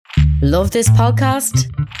Love this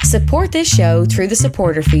podcast? Support this show through the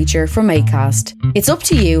supporter feature from Acast. It's up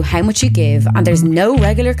to you how much you give and there's no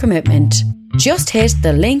regular commitment. Just hit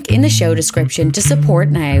the link in the show description to support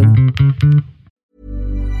now.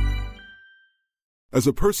 As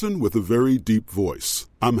a person with a very deep voice,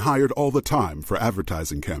 I'm hired all the time for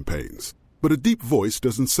advertising campaigns. But a deep voice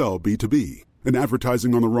doesn't sell B2B, and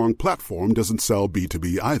advertising on the wrong platform doesn't sell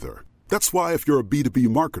B2B either. That's why if you're a B2B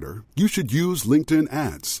marketer, you should use LinkedIn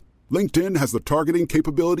ads. LinkedIn has the targeting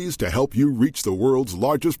capabilities to help you reach the world's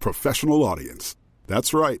largest professional audience.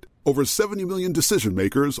 That's right, over 70 million decision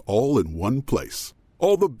makers all in one place.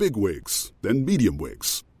 All the big wigs, then medium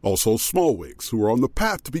wigs, also small wigs who are on the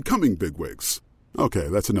path to becoming big wigs. Okay,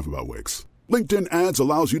 that's enough about wigs. LinkedIn ads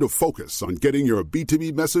allows you to focus on getting your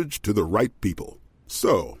B2B message to the right people.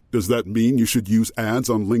 So, does that mean you should use ads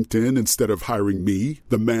on LinkedIn instead of hiring me,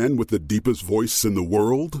 the man with the deepest voice in the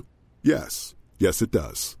world? Yes. Yes, it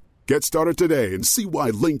does. Get started today and see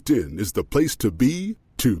why LinkedIn is the place to be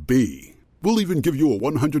to be. We'll even give you a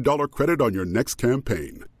 $100 credit on your next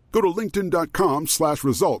campaign. Go to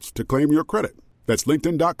linkedin.com/results to claim your credit. That's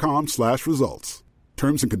linkedin.com/results.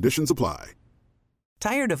 Terms and conditions apply.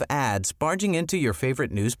 Tired of ads barging into your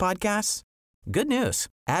favorite news podcasts? Good news.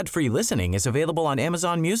 Ad-free listening is available on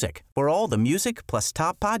Amazon Music for all the music plus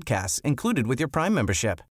top podcasts included with your Prime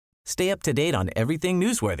membership. Stay up to date on everything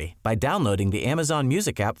newsworthy by downloading the Amazon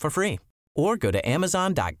Music app for free or go to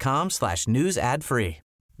amazon.com/news ad free.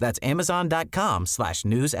 That's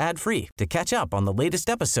amazon.com/news ad free to catch up on the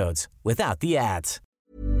latest episodes without the ads.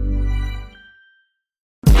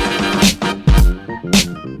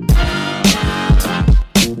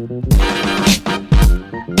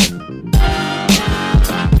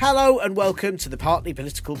 Hello and welcome to the Partly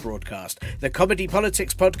Political Broadcast, the comedy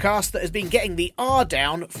politics podcast that has been getting the R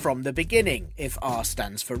down from the beginning, if R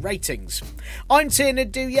stands for ratings. I'm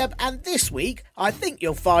Tiernan Douieb, and this week I think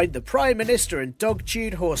you'll find the Prime Minister and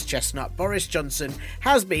dog-chewed horse chestnut Boris Johnson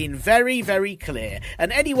has been very, very clear,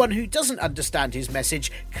 and anyone who doesn't understand his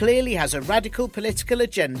message clearly has a radical political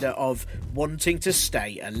agenda of wanting to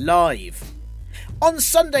stay alive. On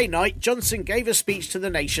Sunday night, Johnson gave a speech to the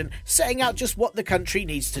nation setting out just what the country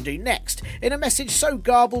needs to do next, in a message so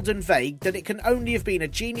garbled and vague that it can only have been a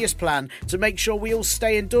genius plan to make sure we all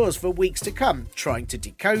stay indoors for weeks to come, trying to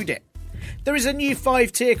decode it. There is a new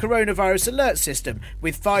 5-tier coronavirus alert system,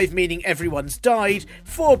 with 5 meaning everyone's died,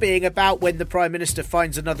 4 being about when the Prime Minister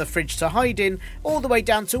finds another fridge to hide in, all the way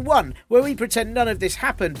down to 1, where we pretend none of this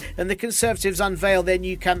happened and the Conservatives unveil their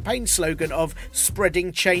new campaign slogan of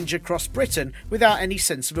spreading change across Britain without any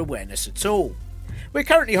sense of awareness at all. We're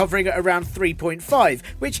currently hovering at around 3.5,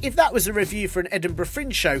 which, if that was a review for an Edinburgh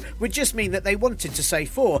Fringe show, would just mean that they wanted to say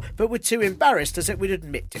 4, but were too embarrassed as it would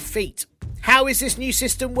admit defeat. How is this new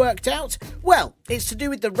system worked out? Well, it's to do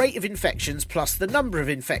with the rate of infections plus the number of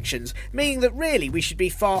infections, meaning that really we should be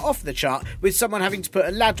far off the chart, with someone having to put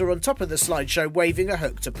a ladder on top of the slideshow waving a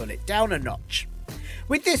hook to pull it down a notch.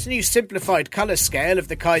 With this new simplified colour scale of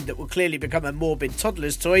the kind that will clearly become a morbid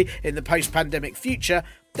toddler's toy in the post-pandemic future,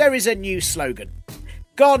 there is a new slogan.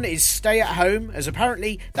 Gone is stay at home, as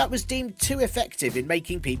apparently that was deemed too effective in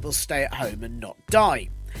making people stay at home and not die.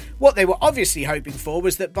 What they were obviously hoping for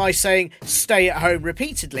was that by saying stay at home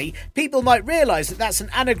repeatedly, people might realise that that's an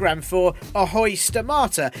anagram for ahoy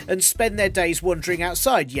stomata and spend their days wandering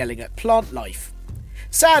outside yelling at plant life.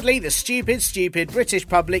 Sadly, the stupid British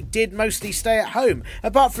public did mostly stay at home,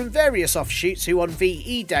 apart from various offshoots who on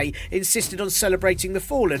VE Day insisted on celebrating the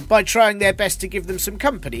fallen by trying their best to give them some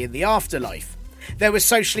company in the afterlife. There were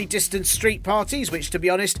socially distanced street parties, which, to be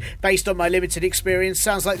honest, based on my limited experience,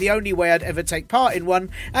 sounds like the only way I'd ever take part in one,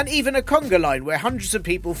 and even a conga line where hundreds of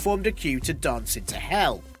people formed a queue to dance into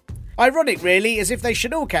hell. Ironic, really, as if they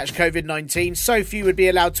should all catch COVID-19, so few would be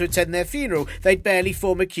allowed to attend their funeral, they'd barely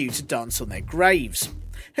form a queue to dance on their graves.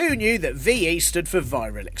 Who knew that VE stood for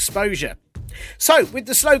viral exposure? So, with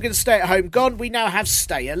the slogan stay at home gone, we now have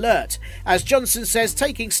stay alert. As Johnson says,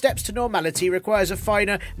 taking steps to normality requires a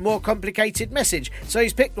finer, more complicated message, so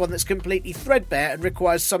he's picked one that's completely threadbare and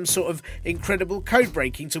requires some sort of incredible code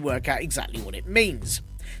breaking to work out exactly what it means.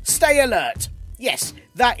 Stay alert. Yes,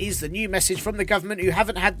 that is the new message from the government, who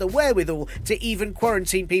haven't had the wherewithal to even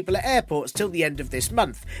quarantine people at airports till the end of this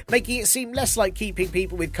month, making it seem less like keeping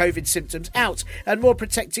people with COVID symptoms out and more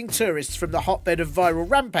protecting tourists from the hotbed of viral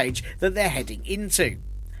rampage that they're heading into.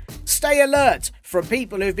 Stay alert from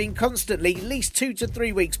people who have been constantly at least 2 to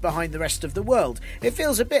 3 weeks behind the rest of the world. It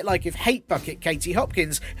feels a bit like if Hate Bucket Katie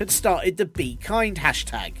Hopkins had started the Be Kind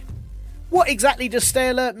hashtag. What exactly does stay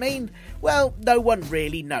alert mean? Well, no one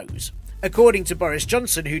really knows. According to Boris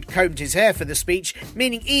Johnson, who'd combed his hair for the speech,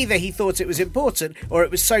 meaning either he thought it was important or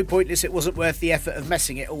it was so pointless it wasn't worth the effort of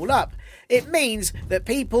messing it all up, it means that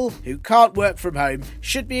people who can't work from home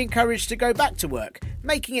should be encouraged to go back to work,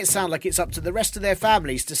 making it sound like it's up to the rest of their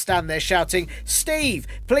families to stand there shouting, "Steve,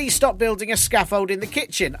 please stop building a scaffold in the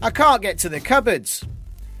kitchen, I can't get to the cupboards."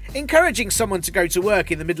 Encouraging someone to go to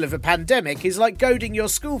work in the middle of a pandemic is like goading your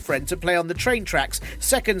school friend to play on the train tracks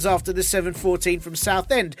seconds after the 714 from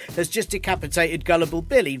Southend has just decapitated gullible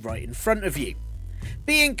Billy right in front of you.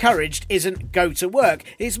 Be encouraged isn't go to work,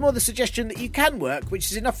 it's more the suggestion that you can work,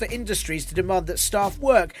 which is enough for industries to demand that staff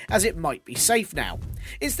work, as it might be safe now.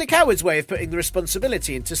 It's the coward's way of putting the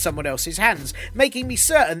responsibility into someone else's hands, making me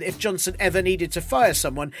certain that if Johnson ever needed to fire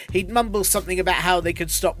someone, he'd mumble something about how they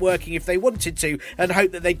could stop working if they wanted to, and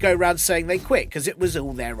hope that they'd go around saying they quit because it was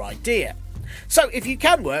all their idea. So if you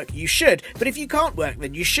can work, you should, but if you can't work,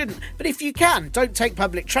 then you shouldn't. But if you can, don't take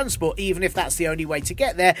public transport, even if that's the only way to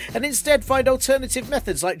get there, and instead find alternative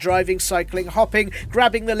methods like driving, cycling, hopping,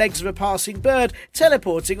 grabbing the legs of a passing bird,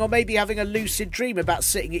 teleporting, or maybe having a lucid dream about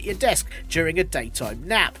sitting at your desk during a daytime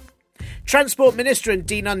nap. Transport Minister and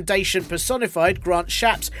denundation personified, Grant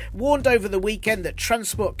Shapps, warned over the weekend that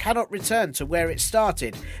transport cannot return to where it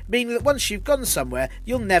started, meaning that once you've gone somewhere,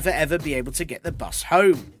 you'll never ever be able to get the bus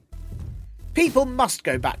home. People must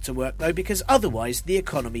go back to work though, because otherwise the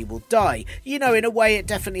economy will die. You know, in a way it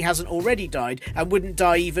definitely hasn't already died, and wouldn't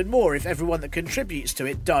die even more if everyone that contributes to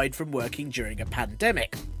it died from working during a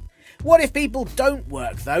pandemic. What if people don't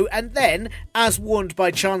work though, and then, as warned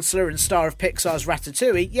by Chancellor and star of Pixar's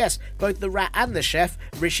Ratatouille, yes, both the rat and the chef,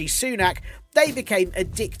 Rishi Sunak, they became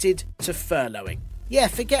addicted to furloughing. Yeah,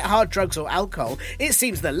 forget hard drugs or alcohol. It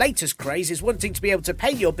seems the latest craze is wanting to be able to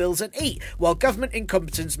pay your bills and eat, while government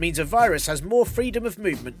incompetence means a virus has more freedom of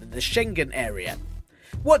movement than the Schengen area.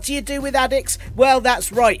 What do you do with addicts? Well, that's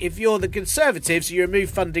right. If you're the Conservatives, you remove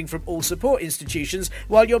funding from all support institutions,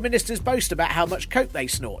 while your ministers boast about how much coke they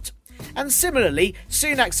snort. And similarly,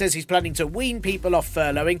 Sunak says he's planning to wean people off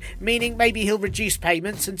furloughing, meaning maybe he'll reduce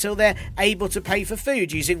payments until they're able to pay for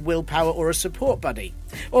food using willpower or a support buddy.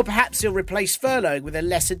 Or perhaps he'll replace furloughing with a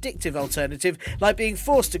less addictive alternative, like being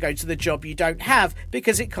forced to go to the job you don't have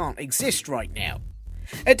because it can't exist right now.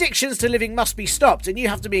 Addictions to living must be stopped, and you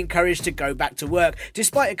have to be encouraged to go back to work,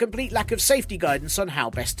 despite a complete lack of safety guidance on how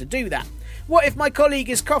best to do that. What if my colleague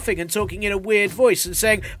is coughing and talking in a weird voice and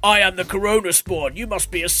saying, "I am the corona spawn, you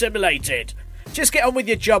must be assimilated"? Just get on with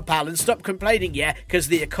your job, pal, and stop complaining, yeah, because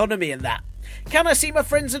the economy and that. Can I see my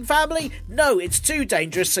friends and family? No, it's too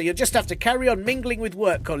dangerous, so you'll just have to carry on mingling with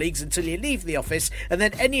work colleagues until you leave the office, and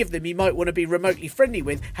then any of them you might want to be remotely friendly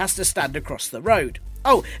with has to stand across the road.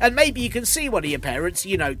 Oh, and maybe you can see one of your parents,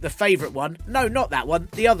 you know, the favourite one. No, not that one,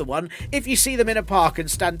 the other one. If you see them in a park and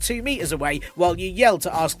stand 2 metres away while you yell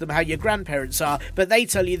to ask them how your grandparents are, but they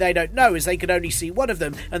tell you they don't know as they could only see one of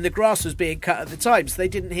them and the grass was being cut at the time, so they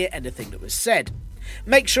didn't hear anything that was said.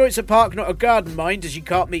 Make sure it's a park, not a garden, mind, as you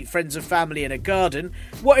can't meet friends and family in a garden.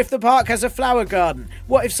 What if the park has a flower garden?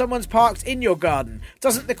 What if someone's parked in your garden?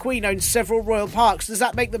 Doesn't the Queen own several royal parks? Does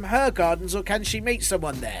that make them her gardens, or can she meet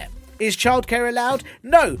someone there? Is childcare allowed?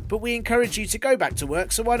 No, but we encourage you to go back to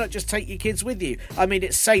work, so why not just take your kids with you? I mean,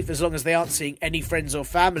 it's safe as long as they aren't seeing any friends or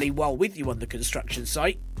family while with you on the construction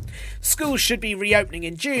site. Schools should be reopening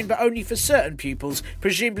in June, but only for certain pupils,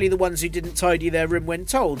 presumably the ones who didn't tidy their room when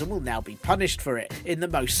told, and will now be punished for it in the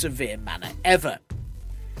most severe manner ever.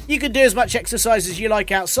 You can do as much exercise as you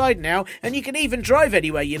like outside now, and you can even drive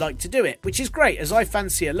anywhere you like to do it, which is great as I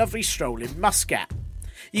fancy a lovely stroll in Muscat.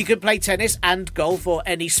 You can play tennis and golf or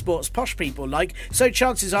any sports posh people like, so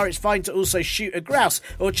chances are it's fine to also shoot a grouse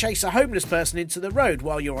or chase a homeless person into the road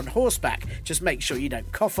while you're on horseback. Just make sure you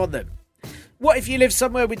don't cough on them. What if you live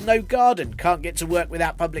somewhere with no garden, can't get to work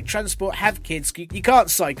without public transport, have kids, you can't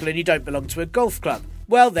cycle and you don't belong to a golf club?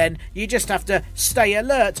 Well then, you just have to stay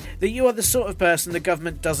alert that you are the sort of person the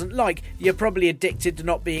government doesn't like. You're probably addicted to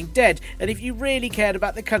not being dead, and if you really cared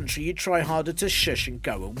about the country, you'd try harder to shush and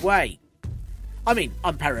go away. I mean,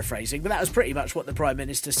 I'm paraphrasing, but that was pretty much what the Prime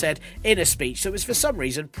Minister said in a speech that was for some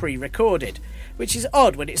reason pre-recorded, which is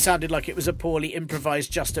odd when it sounded like it was a poorly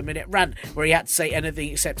improvised just-a-minute rant where he had to say anything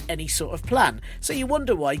except any sort of plan, so you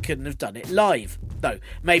wonder why he couldn't have done it live. Though,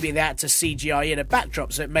 maybe they had to CGI in a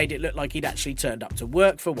backdrop so it made it look like he'd actually turned up to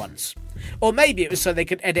work for once. Or maybe it was so they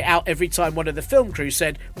could edit out every time one of the film crew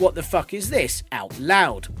said, "What the fuck is this?" out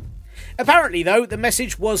loud. Apparently, though, the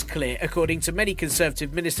message was clear, according to many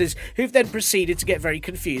Conservative ministers who've then proceeded to get very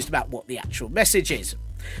confused about what the actual message is.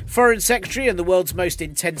 Foreign Secretary and the world's most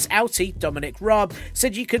intense outie, Dominic Raab,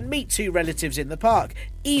 said you can meet two relatives in the park,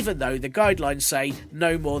 even though the guidelines say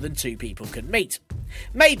no more than two people can meet.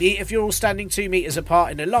 Maybe if you're all standing 2 metres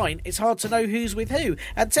apart in a line, it's hard to know who's with who,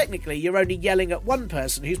 and technically you're only yelling at one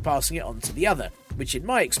person who's passing it on to the other, which in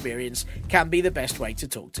my experience can be the best way to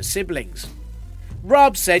talk to siblings.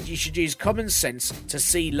 Raab said you should use common sense to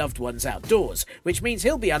see loved ones outdoors, which means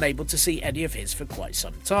he'll be unable to see any of his for quite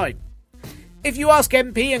some time. If you ask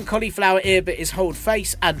MP and cauliflower ear but his whole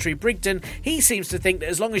face, Andrew Brigden, he seems to think that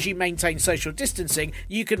as long as you maintain social distancing,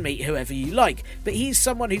 you can meet whoever you like, but he's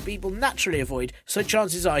someone who people naturally avoid, so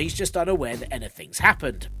chances are he's just unaware that anything's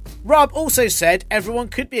happened. Raab also said everyone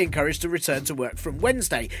could be encouraged to return to work from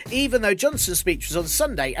Wednesday, even though Johnson's speech was on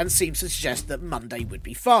Sunday and seems to suggest that Monday would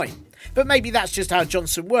be fine. But maybe that's just how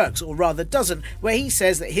Johnson works, or rather doesn't, where he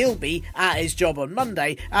says that he'll be at his job on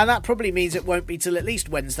Monday, and that probably means it won't be till at least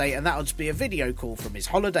Wednesday, and that'll just be a video call from his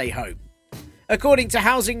holiday home. According to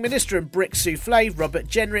Housing Minister and Brick Souffle, Robert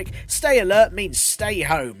Jenrick, stay alert means stay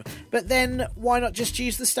home. But then, why not just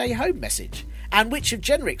use the stay home message? And which of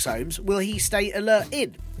Jenrick's homes will he stay alert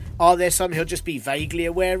in? Are there some he'll just be vaguely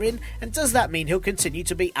aware in? And does that mean he'll continue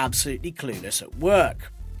to be absolutely clueless at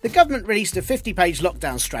work? The government released a 50-page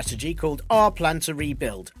lockdown strategy called Our Plan to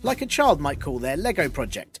Rebuild, like a child might call their Lego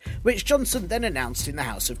project, which Johnson then announced in the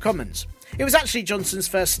House of Commons. It was actually Johnson's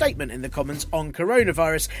first statement in the Commons on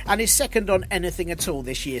coronavirus and his second on anything at all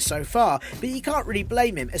this year so far, but you can't really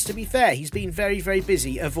blame him, as to be fair, he's been very, very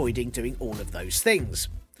busy avoiding doing all of those things.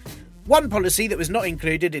 One policy that was not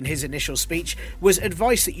included in his initial speech was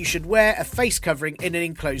advice that you should wear a face covering in an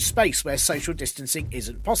enclosed space where social distancing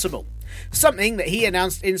isn't possible. Something that he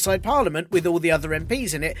announced inside Parliament with all the other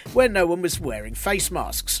MPs in it where no one was wearing face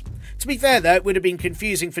masks. To be fair though, it would have been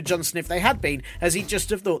confusing for Johnson if they had been, as he'd just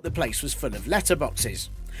have thought the place was full of letterboxes.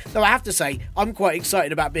 Though I have to say, I'm quite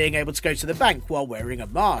excited about being able to go to the bank while wearing a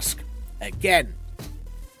mask. Again.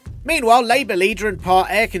 Meanwhile, Labour leader and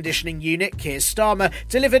part air conditioning unit Keir Starmer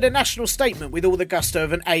delivered a national statement with all the gusto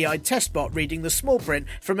of an AI test bot reading the small print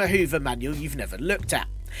from a Hoover manual you've never looked at.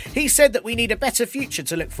 He said that we need a better future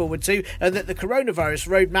to look forward to and that the coronavirus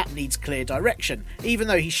roadmap needs clear direction, even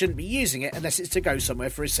though he shouldn't be using it unless it's to go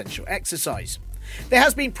somewhere for essential exercise. There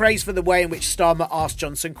has been praise for the way in which Starmer asked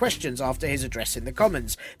Johnson questions after his address in the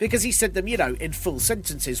Commons, because he said them, in full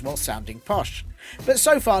sentences while sounding posh. But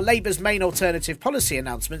so far, Labour's main alternative policy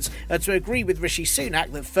announcements are to agree with Rishi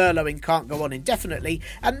Sunak that furloughing can't go on indefinitely,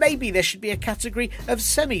 and maybe there should be a category of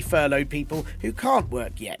semi-furloughed people who can't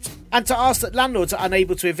work yet, and to ask that landlords are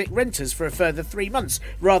unable to evict renters for a further 3 months,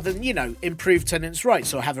 rather than, improve tenants'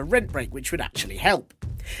 rights or have a rent break, which would actually help.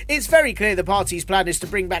 It's very clear the party's plan is to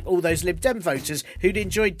bring back all those Lib Dem voters who'd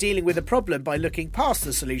enjoyed dealing with a problem by looking past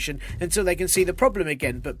the solution until they can see the problem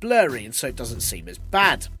again, but blurry, and so it doesn't seem as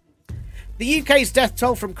bad. The UK's death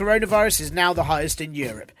toll from coronavirus is now the highest in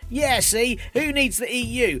Europe. Yeah, see? Who needs the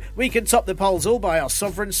EU? We can top the polls all by our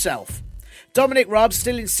sovereign self. Dominic Raab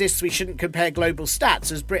still insists we shouldn't compare global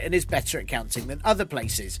stats, as Britain is better at counting than other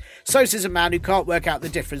places. So says a man who can't work out the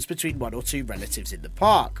difference between one or two relatives in the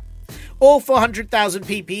park. All 400,000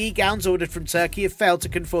 PPE gowns ordered from Turkey have failed to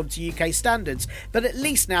conform to UK standards, but at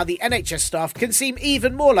least now the NHS staff can seem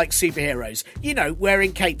even more like superheroes,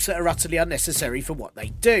 wearing capes that are utterly unnecessary for what they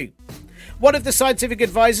do. One of the scientific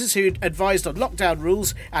advisors who'd advised on lockdown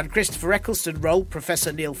rules and Christopher Eccleston role,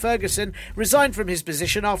 Professor Neil Ferguson, resigned from his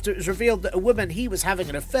position after it was revealed that a woman he was having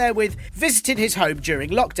an affair with visited his home during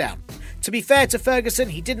lockdown. To be fair to Ferguson,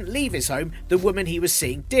 he didn't leave his home, the woman he was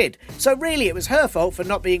seeing did. So really it was her fault for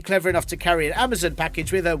not being clever enough to carry an Amazon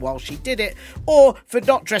package with her while she did it, or for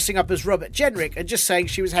not dressing up as Robert Jenrick and just saying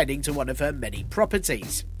she was heading to one of her many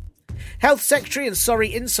properties. Health Secretary and sorry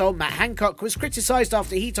insole Matt Hancock was criticised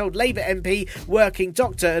after he told Labour MP, working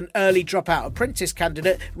doctor and early dropout apprentice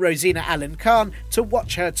candidate Rosina Allen-Khan to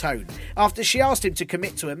watch her tone, after she asked him to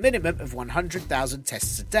commit to a minimum of 100,000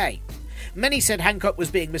 tests a day. Many said Hancock was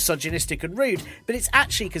being misogynistic and rude, but it's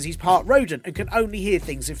actually because he's part rodent and can only hear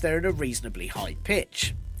things if they're in a reasonably high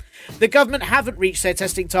pitch. The government haven't reached their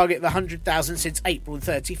testing target of 100,000 since April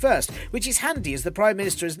 31st, which is handy as the Prime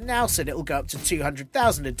Minister has now said it'll go up to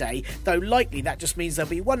 200,000 a day, though likely that just means there'll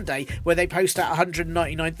be one day where they post out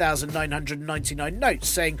 199,999 notes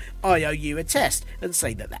saying, I owe you a test, and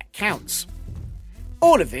say that counts.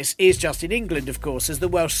 All of this is just in England, of course, as the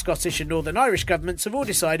Welsh, Scottish and Northern Irish governments have all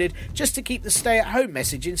decided just to keep the stay-at-home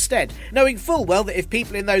message instead, knowing full well that if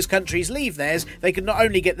people in those countries leave theirs, they could not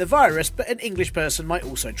only get the virus, but an English person might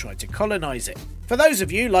also try to colonise it. For those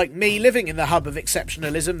of you, like me, living in the hub of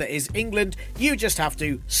exceptionalism that is England, you just have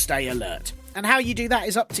to stay alert. And how you do that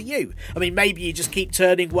is up to you. I mean, maybe you just keep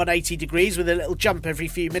turning 180 degrees with a little jump every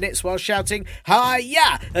few minutes while shouting,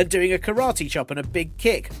 "Hi-ya!" and doing a karate chop and a big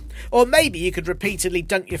kick. Or maybe you could repeatedly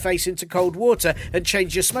dunk your face into cold water and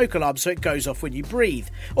change your smoke alarm so it goes off when you breathe.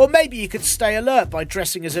 Or maybe you could stay alert by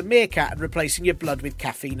dressing as a meerkat and replacing your blood with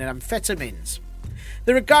caffeine and amphetamines.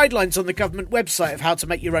 There are guidelines on the government website of how to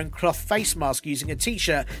make your own cloth face mask using a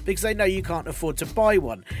t-shirt because they know you can't afford to buy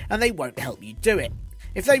one, and they won't help you do it.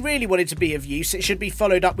 If they really wanted to be of use, it should be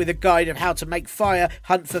followed up with a guide of how to make fire,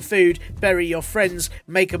 hunt for food, bury your friends,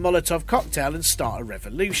 make a Molotov cocktail and start a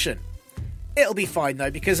revolution. It'll be fine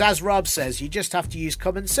though, because as Rob says, you just have to use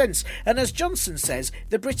common sense, and as Johnson says,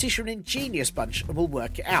 the British are an ingenious bunch and will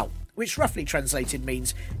work it out, which roughly translated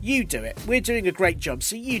means, you do it, we're doing a great job,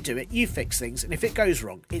 so you do it, you fix things, and if it goes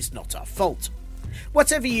wrong, it's not our fault.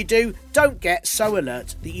 Whatever you do, don't get so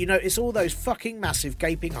alert that you notice all those fucking massive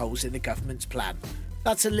gaping holes in the government's plan.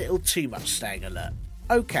 That's a little too much staying alert.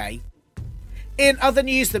 Okay. In other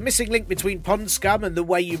news, the missing link between pond scum and the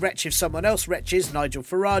way you retch if someone else retches, Nigel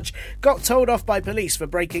Farage, got told off by police for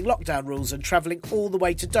breaking lockdown rules and travelling all the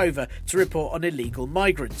way to Dover to report on illegal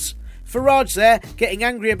migrants. Farage there, getting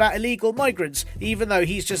angry about illegal migrants, even though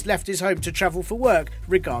he's just left his home to travel for work,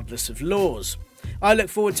 regardless of laws. I look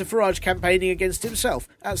forward to Farage campaigning against himself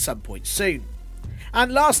at some point soon.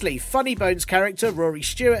 And lastly, Funny Bones character Rory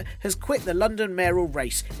Stewart has quit the London mayoral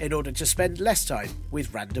race in order to spend less time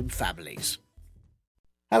with random families.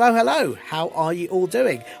 Hello, how are you all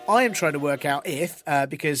doing? I am trying to work out if,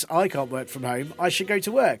 because I can't work from home, I should go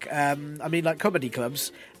to work. Like comedy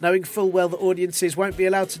clubs, knowing full well that audiences won't be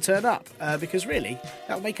allowed to turn up, because really,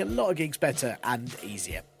 that'll make a lot of gigs better and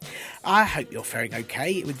easier. I hope you're faring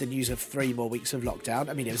okay with the news of 3 more weeks of lockdown.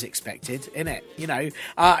 I mean, it was expected, innit? You know,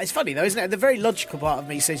 it's funny though, isn't it? The very logical part of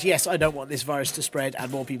me says, yes, I don't want this virus to spread and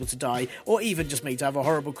more people to die, or even just me to have a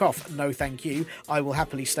horrible cough. No, thank you. I will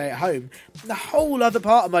happily stay at home. The whole other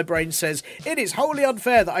part of my brain says, it is wholly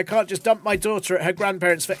unfair that I can't just dump my daughter at her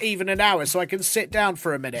grandparents for even an hour so I can sit down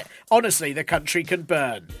for a minute. Honestly, the country can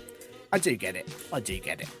burn. I do get it.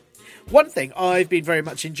 One thing I've been very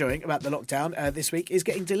much enjoying about the lockdown this week is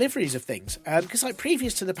getting deliveries of things. Because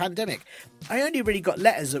previous to the pandemic, I only really got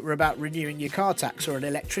letters that were about renewing your car tax or an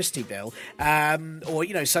electricity bill,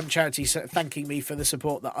 or, some charity thanking me for the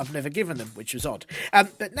support that I've never given them, which was odd.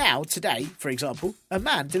 But now, today, for example, a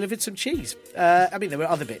man delivered some cheese. There were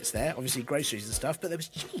other bits there, obviously groceries and stuff, but there was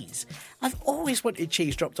cheese. I've always wanted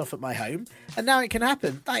cheese dropped off at my home, and now it can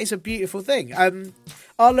happen. That is a beautiful thing.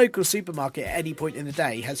 Our local supermarket at any point in the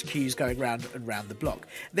day has queues going round and round the block.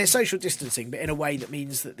 They're social distancing, but in a way that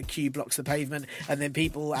means that the queue blocks the pavement and then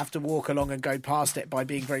people have to walk along and go past it by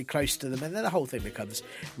being very close to them, and then the whole thing becomes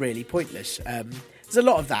really pointless. There's a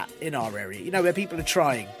lot of that in our area, where people are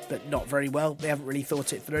trying, but not very well. They haven't really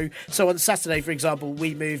thought it through. So on Saturday, for example,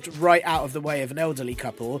 we moved right out of the way of an elderly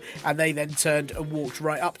couple, and they then turned and walked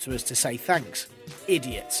right up to us to say thanks.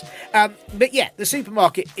 Idiots. But yeah, the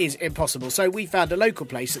supermarket is impossible. So we found a local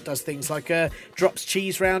place that does things like drops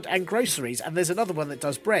cheese round and groceries, and there's another one that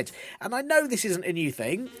does bread. And I know this isn't a new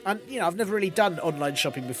thing, and I've never really done online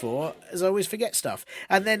shopping before, as I always forget stuff.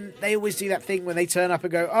 And then they always do that thing when they turn up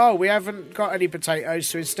and go, oh, we haven't got any potatoes,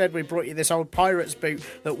 so instead we brought you this old pirate's boot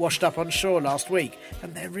that washed up on shore last week.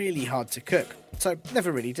 And they're really hard to cook, so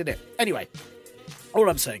never really did it. Anyway, all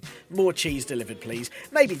I'm saying, more cheese delivered, please.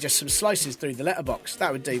 Maybe just some slices through the letterbox.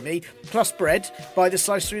 That would do me. Plus bread, buy the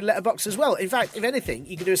slice through the letterbox as well. In fact, if anything,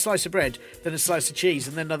 you could do a slice of bread, then a slice of cheese,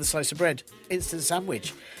 and then another slice of bread. Instant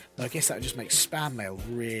sandwich. I guess that would just make spam mail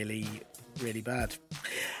really, really bad.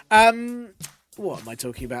 What am I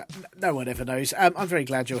talking about? No one ever knows. I'm very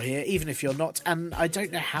glad you're here, even if you're not. And I don't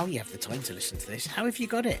know how you have the time to listen to this. How have you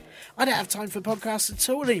got it? I don't have time for podcasts at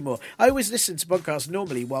all anymore. I always listen to podcasts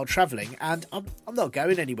normally while travelling, and I'm not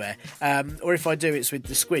going anywhere. Or if I do, it's with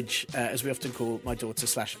the squidge, as we often call my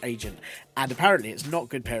daughter/agent. And apparently it's not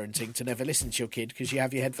good parenting to never listen to your kid because you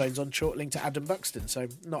have your headphones on chortling to Adam Buxton, so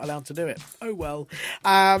not allowed to do it. Oh well.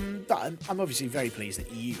 But I'm obviously very pleased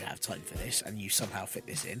that you have time for this and you somehow fit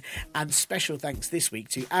this in. And special thanks thanks this week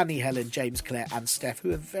to Annie, Helen, James, Claire and Steph,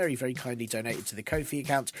 who have very, very kindly donated to the Ko-fi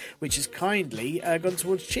account, which has kindly gone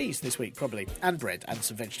towards cheese this week, probably, and bread and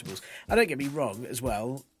some vegetables. And don't get me wrong as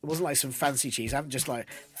well, it wasn't like some fancy cheese. I haven't just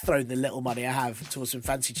thrown the little money I have towards some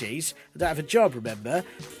fancy cheese. I don't have a job, remember.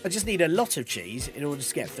 I just need a lot of cheese in order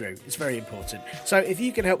to get through. It's very important. So if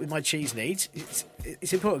you can help with my cheese needs,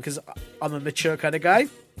 it's important because I'm a mature kind of guy.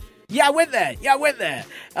 Yeah, I went there.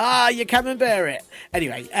 You come and bear it.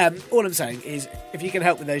 Anyway, all I'm saying is if you can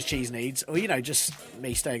help with those cheese needs, or, just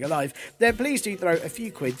me staying alive, then please do throw a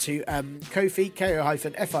few quid to Ko-fi,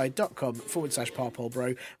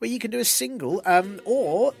 ko-fi.com/parpolbro, where you can do a single,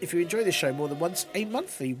 or if you enjoy this show more than once, a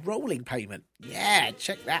monthly rolling payment. Yeah,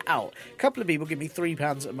 check that out. A couple of people give me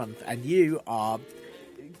 £3 a month, and you are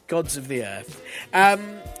gods of the earth.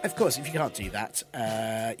 Of course, if you can't do that,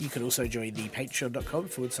 you can also join the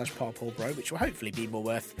patreon.com/parpolbro, which will hopefully be more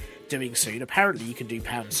worth doing soon. Apparently you can do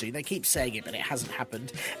pounds soon. They keep saying it, but it hasn't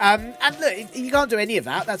happened. And look, if you can't do any of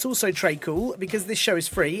that, that's also trade cool, because this show is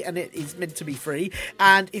free and it is meant to be free.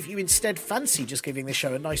 And if you instead fancy just giving this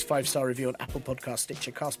show a nice 5-star review on Apple Podcasts,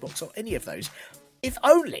 Stitcher, Castbox, or any of those, if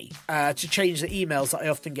only to change the emails that I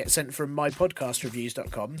often get sent from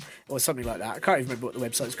mypodcastreviews.com or something like that. I can't even remember what the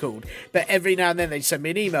website's called. But every now and then they send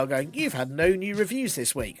me an email going, "You've had no new reviews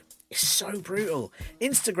this week." It's so brutal.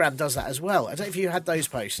 Instagram does that as well. I don't know if you had those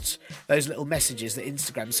posts, those little messages that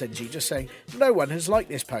Instagram sends you just saying, "No one has liked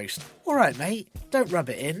this post." All right, mate, don't rub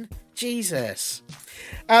it in. Jesus.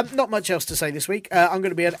 Not much else to say this week. I'm going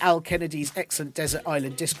to be on Al Kennedy's excellent Desert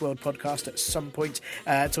Island Discworld podcast at some point,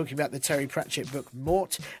 talking about the Terry Pratchett book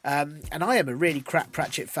Mort. And I am a really crap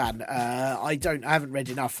Pratchett fan. I haven't read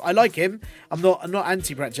enough. I like him. I'm not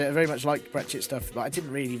anti-Pratchett. I very much like Pratchett stuff, but I didn't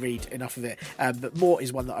really read enough of it. But Mort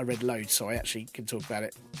is one that I read loads, so I actually can talk about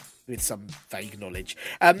it with some vague knowledge.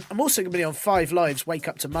 I'm also going to be on 5 Lives Wake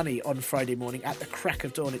Up to Money on Friday morning at the crack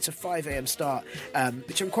of dawn. It's a 5 a.m. start,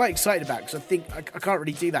 which I'm quite excited about, because I think I can't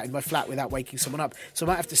really do that in my flat without waking someone up, so I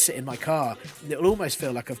might have to sit in my car. It'll almost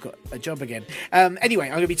feel like I've got a job again. Anyway,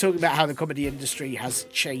 I'm going to be talking about how the comedy industry has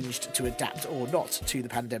changed to adapt or not to the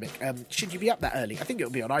pandemic. Should you be up that early? I think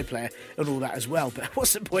it'll be on iPlayer and all that as well, but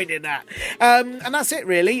what's the point in that? And that's it,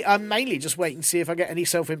 really. I'm mainly just waiting to see if I get any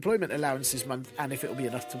self-employment allowance this month, and if it'll be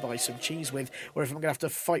enough to buy some cheese with, or if I'm going to have to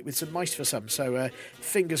fight with some mice for some. So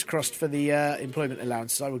fingers crossed for the employment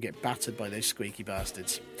allowances. I will get battered by those squeaky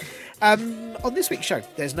bastards. On this week's show,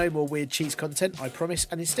 there's no more weird cheese content, I promise,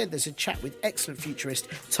 and instead there's a chat with excellent futurist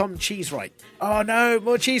Tom Cheesewright. Oh no,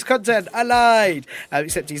 more cheese content, I lied!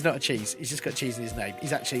 Except he's not a cheese, he's just got cheese in his name.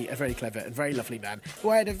 He's actually a very clever and very lovely man, who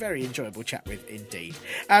I had a very enjoyable chat with indeed.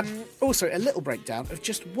 Also, a little breakdown of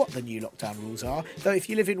just what the new lockdown rules are, though if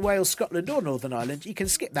you live in Wales, Scotland or Northern Ireland, you can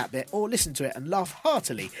skip that bit or listen to it and laugh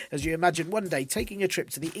heartily as you imagine one day taking a trip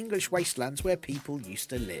to the English wastelands where people used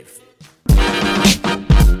to live.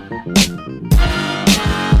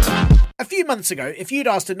 A few months ago, if you'd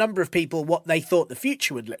asked a number of people what they thought the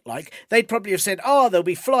future would look like, they'd probably have said, there'll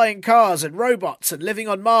be flying cars and robots and living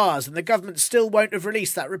on Mars, and the government still won't have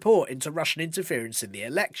released that report into Russian interference in the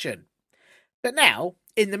election. But now,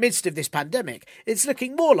 in the midst of this pandemic, it's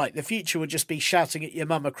looking more like the future would just be shouting at your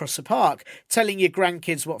mum across the park, telling your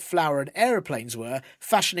grandkids what flower and aeroplanes were,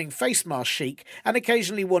 fashioning face mask chic, and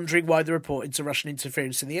occasionally wondering why the report into Russian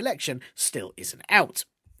interference in the election still isn't out.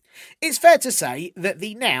 It's fair to say that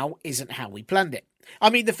the now isn't how we planned it. I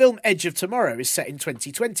mean, the film Edge of Tomorrow is set in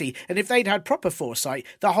 2020, and if they'd had proper foresight,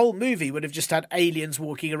 the whole movie would have just had aliens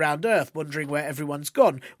walking around Earth wondering where everyone's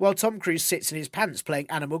gone, while Tom Cruise sits in his pants playing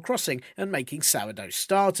Animal Crossing and making sourdough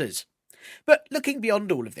starters. But looking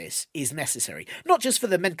beyond all of this is necessary, not just for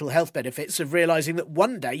the mental health benefits of realising that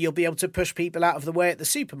one day you'll be able to push people out of the way at the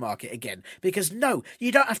supermarket again, because no,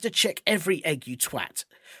 you don't have to check every egg you twat,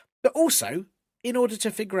 but also in order to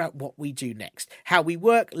figure out what we do next, how we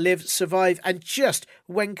work, live, survive, and just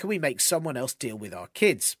when can we make someone else deal with our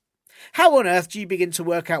kids. How on earth do you begin to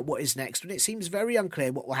work out what is next when it seems very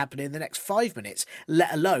unclear what will happen in the next 5 minutes,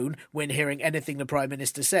 let alone, when hearing anything the Prime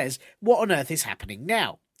Minister says, what on earth is happening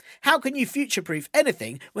now? How can you future-proof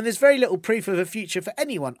anything when there's very little proof of a future for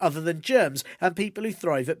anyone other than germs and people who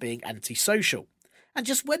thrive at being antisocial? And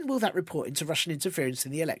just when will that report into Russian interference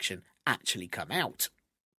in the election actually come out?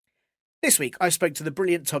 This week, I spoke to the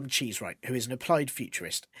brilliant Tom Cheesewright, who is an applied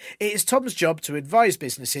futurist. It is Tom's job to advise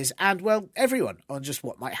businesses and, well, everyone on just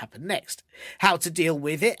what might happen next, how to deal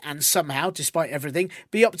with it and somehow, despite everything,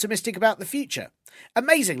 be optimistic about the future.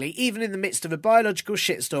 Amazingly, even in the midst of a biological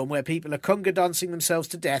shitstorm where people are conga dancing themselves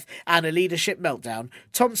to death and a leadership meltdown,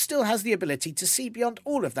 Tom still has the ability to see beyond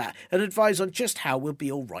all of that and advise on just how we'll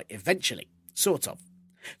be all right eventually. Sort of.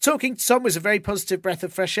 Talking to Tom was a very positive breath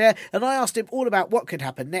of fresh air, and I asked him all about what could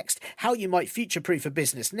happen next, how you might future-proof a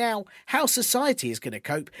business now, how society is going to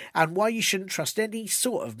cope, and why you shouldn't trust any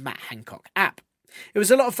sort of Matt Hancock app. It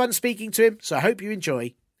was a lot of fun speaking to him, so I hope you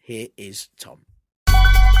enjoy. Here is Tom.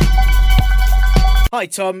 Hi,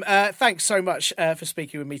 Tom. Thanks so much for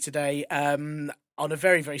speaking with me today. On a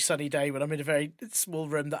very, very sunny day when I'm in a very small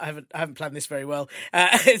room that I haven't planned this very well.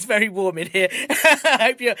 It's very warm in here.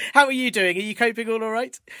 How are you doing? Are you coping all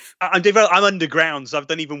right? I'm underground, so I've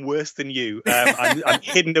done even worse than you. I'm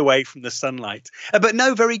hidden away from the sunlight. But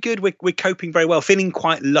no, very good. We're coping very well. Feeling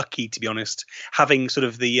quite lucky, to be honest, having sort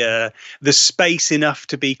of the space enough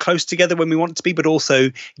to be close together when we want to be, but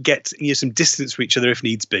also get some distance from each other if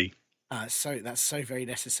needs be. So that's so very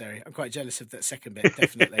necessary. I'm quite jealous of that second bit,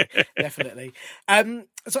 definitely, definitely.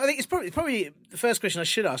 So I think it's probably the first question I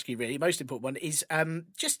should ask you, really, most important one, is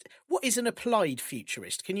just what is an applied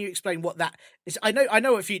futurist? Can you explain what that is? I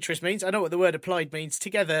know what futurist means. I know what the word applied means.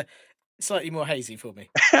 Together, slightly more hazy for me.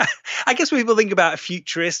 I guess when people think about a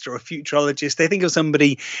futurist or a futurologist, they think of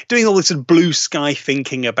somebody doing all this sort of blue sky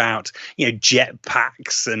thinking about,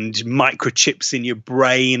 jetpacks and microchips in your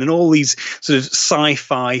brain and all these sort of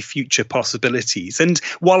sci-fi future possibilities. And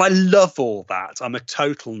while I love all that, I'm a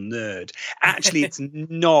total nerd. Actually, it's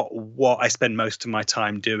not what I spend most of my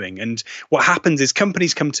time doing. And what happens is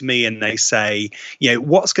companies come to me and they say,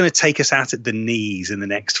 what's going to take us out at the knees in the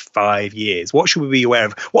next 5 years? What should we be aware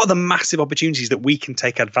of? What are the massive opportunities that we can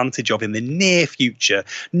take advantage of in the near future?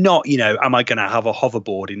 Not, am I going to have a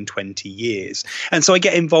hoverboard in 20 years? And so I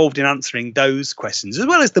get involved in answering those questions, as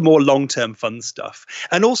well as the more long-term fun stuff,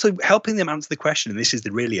 and also helping them answer the question, and this is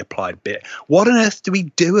the really applied bit, what on earth do we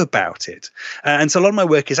do about it? And so a lot of my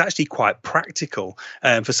work is actually quite practical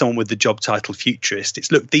for someone with the job title futurist.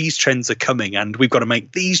 It's, look, these trends are coming and we've got to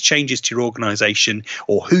make these changes to your organization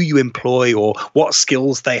or who you employ or what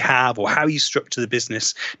skills they have or how you structure the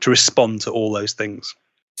business to respond to all those things.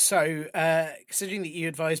 So, considering that you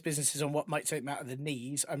advise businesses on what might take them out of the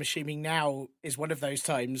knees, I'm assuming now is one of those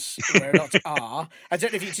times where a lot are. I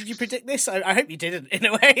don't know if did you predict this? I hope you didn't. In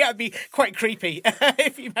a way, that'd be quite creepy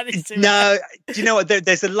if you managed to. No, do you know what?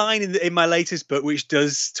 There's a line in my latest book which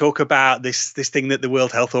does talk about this thing that the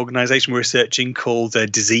World Health Organization were researching called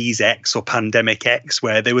Disease X or Pandemic X,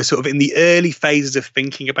 where they were sort of in the early phases of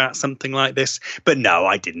thinking about something like this. But no,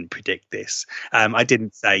 I didn't predict this. I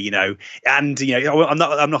didn't say,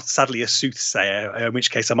 I'm not sadly a soothsayer, in which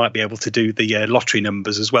case I might be able to do the lottery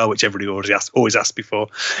numbers as well, which everybody always asked before.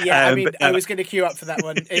 Yeah, I was going to queue up for that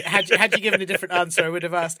one. Had you given a different answer, I would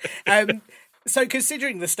have asked. So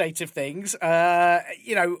considering the state of things, how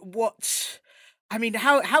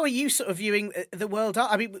are you sort of viewing the world?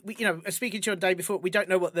 I mean, speaking to you on the day before, we don't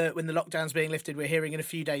know when the lockdown's being lifted. We're hearing in a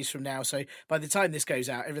few days from now. So by the time this goes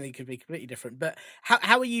out, everything could be completely different. But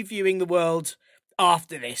how are you viewing the world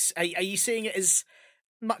after this? Are you seeing it as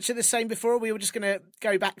much of the same before? Or we were just going to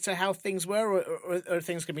go back to how things were, or are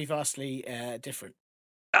things going to be vastly different?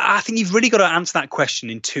 I think you've really got to answer that question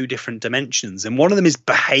in two different dimensions. And one of them is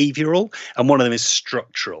behavioral and one of them is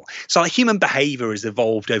structural. So like human behavior has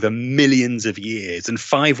evolved over millions of years, and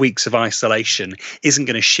 5 weeks of isolation isn't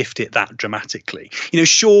going to shift it that dramatically.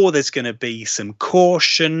 Sure, there's going to be some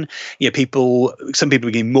caution. Some people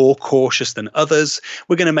are getting more cautious than others.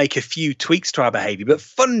 We're going to make a few tweaks to our behavior, but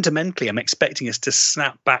fundamentally, I'm expecting us to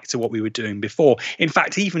snap back to what we were doing before. In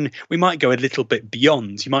fact, even we might go a little bit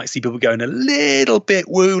beyond. You might see people going a little bit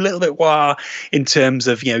a little bit wah in terms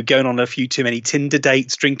of going on a few too many Tinder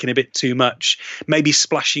dates, drinking a bit too much, maybe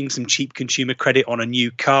splashing some cheap consumer credit on a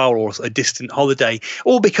new car or a distant holiday,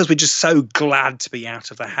 all because we're just so glad to be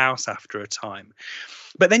out of the house after a time.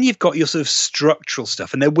 But then you've got your sort of structural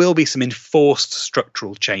stuff, and there will be some enforced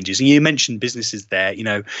structural changes. And you mentioned businesses there.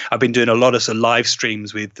 I've been doing a lot of live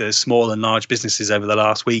streams with small and large businesses over the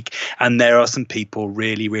last week, and there are some people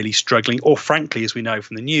really, really struggling, or frankly, as we know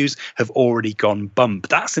from the news, have already gone bump.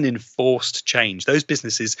 That's an enforced change. Those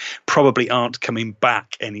businesses probably aren't coming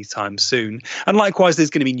back anytime soon. And likewise, there's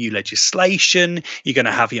going to be new legislation. You're going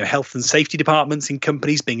to have health and safety departments in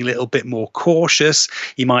companies being a little bit more cautious.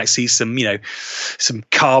 You might see some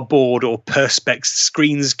cardboard or perspex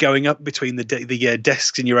screens going up between the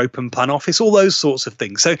desks in your open plan office, all those sorts of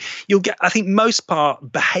things. So you'll get, I think most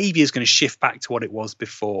part, behavior is going to shift back to what it was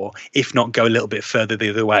before, if not go a little bit further the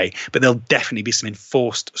other way. But there'll definitely be some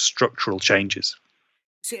enforced structural changes.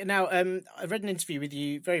 See, now, I read an interview with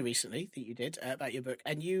you very recently that you did about your book,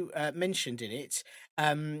 and you mentioned in it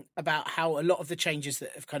about how a lot of the changes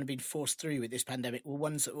that have kind of been forced through with this pandemic were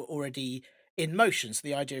ones that were already in motion. So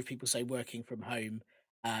the idea of people, say, working from home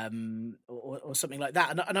or something like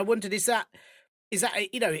that. And I wondered, is that Is that,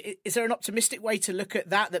 is there an optimistic way to look at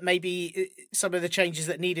that maybe some of the changes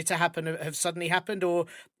that needed to happen have suddenly happened, or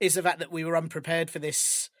is the fact that we were unprepared for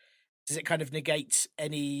this, does it kind of negate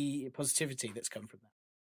any positivity that's come from that?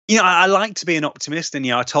 I like to be an optimist, and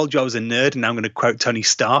I told you I was a nerd, and now I'm going to quote Tony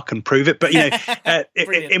Stark and prove it. But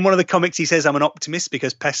in one of the comics, he says I'm an optimist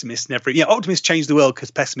because pessimists never. Optimists change the world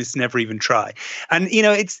because pessimists never even try. And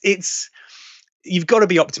it's. You've got to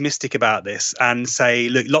be optimistic about this and say,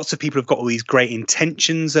 look, lots of people have got all these great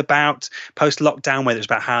intentions about post-lockdown, whether it's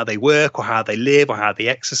about how they work or how they live or how they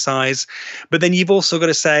exercise. But then you've also got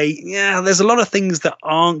to say, there's a lot of things that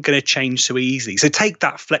aren't going to change so easily. So take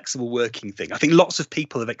that flexible working thing. I think lots of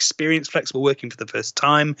people have experienced flexible working for the first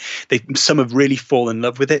time. Some have really fallen in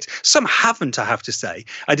love with it. Some haven't, I have to say.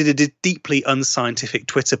 I did a deeply unscientific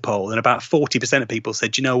Twitter poll, and about 40% of people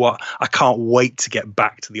said, you know what, I can't wait to get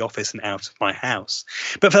back to the office and out of my house.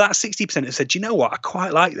 But for that 60% that said, you know what, I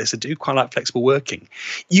quite like this. I do quite like flexible working.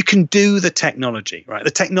 You can do the technology, right? The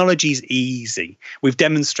technology is easy. We've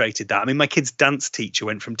demonstrated that. I mean, my kid's dance teacher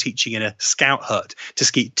went from teaching in a scout hut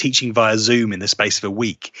to teaching via Zoom in the space of a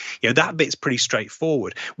week. That bit's pretty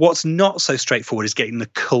straightforward. What's not so straightforward is getting the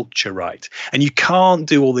culture right. And you can't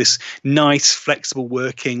do all this nice flexible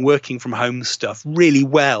working from home stuff really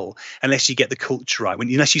well unless you get the culture right.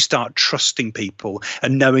 Unless you start trusting people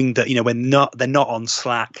and knowing that, when they're not on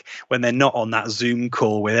Slack, when they're not on that Zoom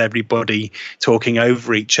call with everybody talking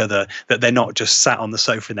over each other, that they're not just sat on the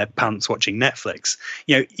sofa in their pants watching Netflix.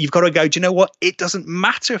 You've got to go, do you know what? It doesn't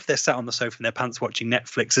matter if they're sat on the sofa in their pants watching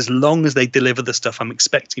Netflix as long as they deliver the stuff I'm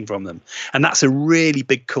expecting from them. And that's a really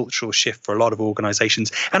big cultural shift for a lot of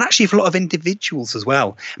organizations and actually for a lot of individuals as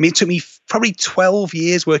well. I mean, it took me probably 12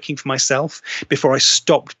 years working for myself before I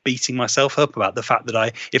stopped beating myself up about the fact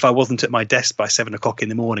that if I wasn't at my desk by 7 o'clock in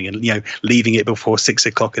the morning and, leaving it before 6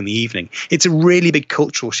 o'clock in the evening. It's a really big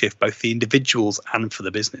cultural shift, both for the individuals and for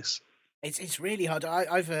the business. It's really hard.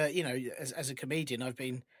 I've as a comedian, I've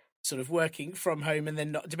been sort of working from home, and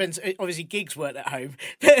then depends. Obviously, gigs weren't at home,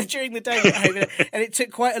 but during the day at home, and it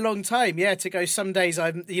took quite a long time, to go. Some days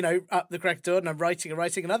I'm, up the crack of dawn and I'm writing,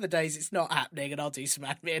 and other days it's not happening, and I'll do some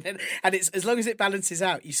admin, and it's as long as it balances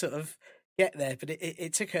out, you sort of get there. But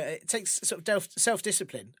it takes sort of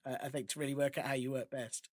self-discipline, I think, to really work out how you work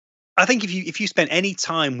best. I think if you spend any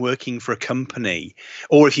time working for a company,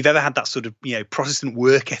 or if you've ever had that sort of Protestant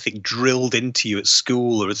work ethic drilled into you at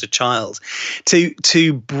school or as a child,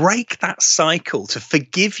 to break that cycle, to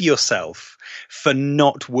forgive yourself for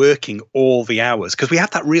not working all the hours, because we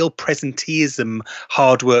have that real presenteeism,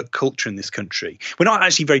 hard work culture in this country. We're not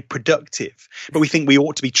actually very productive, but we think we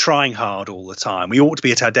ought to be trying hard all the time. We ought to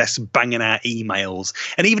be at our desks banging out emails.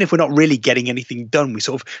 And even if we're not really getting anything done, we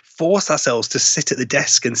sort of force ourselves to sit at the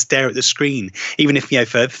desk and stare at the screen, even if,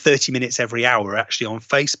 for 30 minutes every hour we're actually on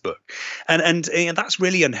Facebook. And that's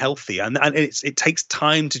really unhealthy. And it takes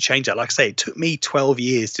time to change that. Like I say, it took me 12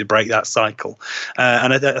 years to break that cycle.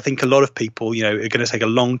 And I think a lot of people, are going to take a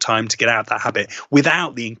long time to get out of that habit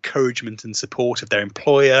without the encouragement and support of their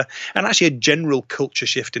employer, and actually a general culture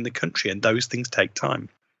shift in the country. And those things take time.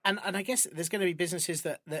 And I guess there's going to be businesses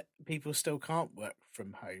that people still can't work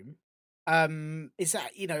from home. Is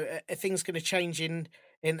that, are things going to change in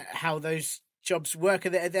how those jobs work? Are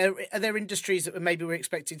there industries that maybe we're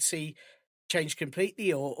expected to see change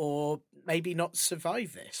completely, or maybe not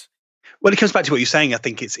survive this? Well, it comes back to what you're saying. I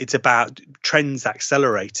think it's about trends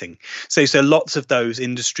accelerating. So lots of those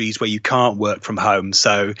industries where you can't work from home.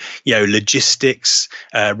 So, logistics,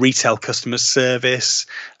 retail customer service,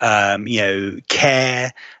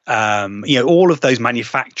 care, all of those,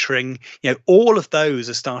 manufacturing, all of those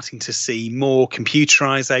are starting to see more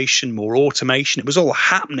computerization, more automation. It was all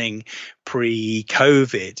happening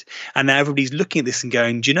pre-COVID. And now everybody's looking at this and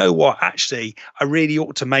going, do you know what? Actually, I really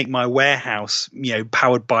ought to make my warehouse,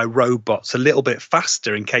 powered by robots a little bit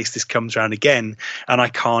faster in case this comes around again. And I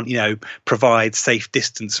can't, provide safe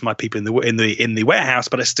distance for my people in the warehouse,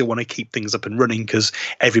 but I still want to keep things up and running because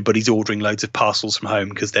everybody's ordering loads of parcels from home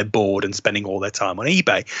because they're bored and spending all their time on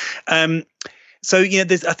eBay. So,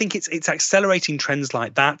 I think it's accelerating trends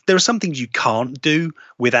like that. There are some things you can't do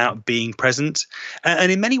without being present.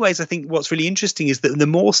 And in many ways, I think what's really interesting is that the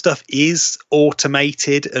more stuff is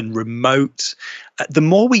automated and remote, the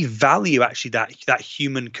more we value actually that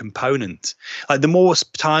human component. Like the more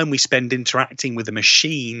time we spend interacting with a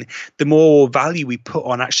machine, the more value we put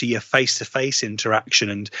on actually a face-to-face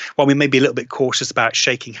interaction. And while we may be a little bit cautious about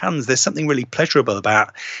shaking hands, there's something really pleasurable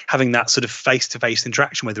about having that sort of face-to-face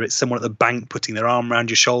interaction, whether it's someone at the bank putting their arm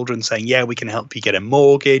around your shoulder and saying, yeah, we can help you get a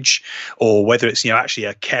mortgage, or whether it's, actually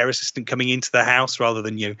a care assistant coming into the house rather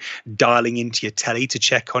than, dialing into your telly to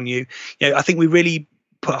check on you. I think we really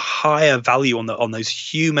put a higher value on those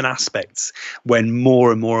human aspects when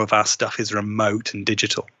more and more of our stuff is remote and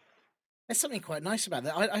digital. There's something quite nice about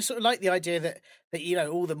that. I sort of like the idea that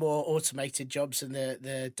all the more automated jobs and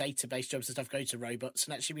the database jobs and stuff go to robots,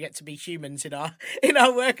 and actually we get to be humans in our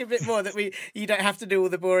work a bit more. That you don't have to do all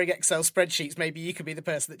the boring Excel spreadsheets. Maybe you could be the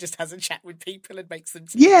person that just has a chat with people and makes them.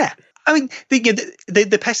 Yeah, I mean,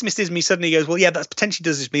 the pessimist in me suddenly goes, well, yeah, that potentially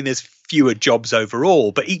does just mean there's fewer jobs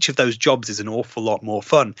overall, but each of those jobs is an awful lot more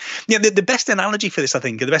fun. The best analogy for this, I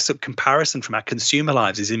think, the best sort of comparison from our consumer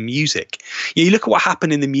lives is in music. You look at what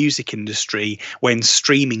happened in the music industry when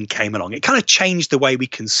streaming came along. It kind of changed the way we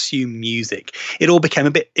consume music. It all became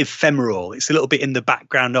a bit ephemeral. It's a little bit in the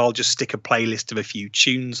background. I'll just stick a playlist of a few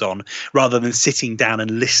tunes on rather than sitting down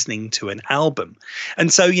and listening to an album.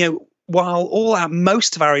 And so, while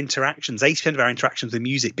most of our interactions, 80% of our interactions with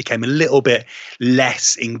music became a little bit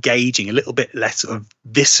less engaging, a little bit less sort of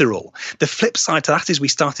visceral, the flip side to that is we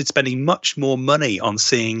started spending much more money on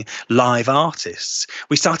seeing live artists.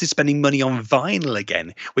 We started spending money on vinyl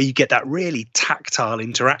again, where you get that really tactile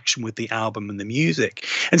interaction with the album and the music.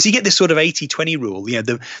 And so you get this sort of 80-20 rule.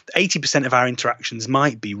 The 80% of our interactions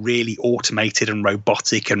might be really automated and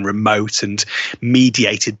robotic and remote and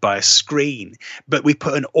mediated by a screen, but we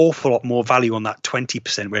put an awful lot more value on that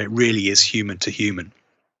 20% where it really is human to human.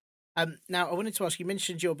 Now, I wanted to ask, you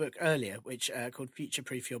mentioned your book earlier, which called Future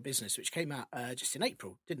Proof Your Business, which came out just in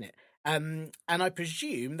April, didn't it? And I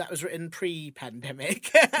presume that was written pre-pandemic.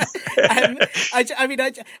 I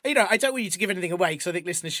don't want you to give anything away because I think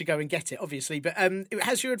listeners should go and get it, obviously. But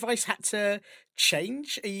has your advice had to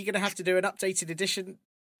change? Are you going to have to do an updated edition?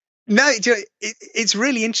 No, it's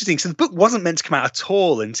really interesting. So the book wasn't meant to come out at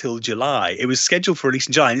all until July. It was scheduled for release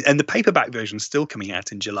in July, and the paperback version is still coming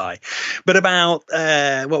out in July. But about,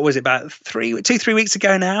 about 3 weeks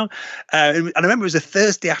ago now, and I remember it was a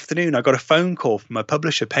Thursday afternoon, I got a phone call from my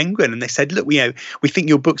publisher, Penguin, and they said, look, we think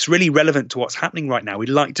your book's really relevant to what's happening right now. We'd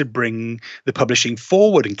like to bring the publishing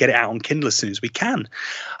forward and get it out on Kindle as soon as we can.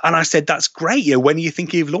 And I said, that's great. When are you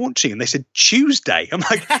thinking of launching? And they said, Tuesday. I'm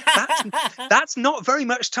like, that's not very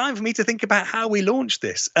much time for me to think about how we launch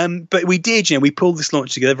this. But we did, we pulled this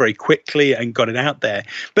launch together very quickly and got it out there.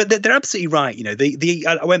 But they're absolutely right.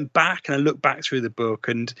 I went back and I looked back through the book,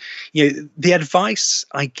 and the advice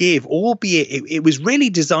I give, albeit it was really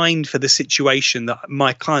designed for the situation that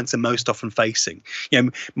my clients are most often facing.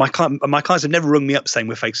 My clients have never rung me up saying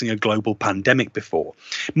we're facing a global pandemic before.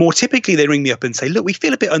 More typically, they ring me up and say, look, we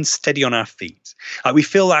feel a bit unsteady on our feet. We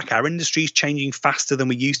feel like our industry is changing faster than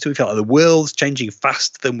we used to. We feel like the world's changing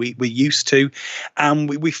faster than we're used to, and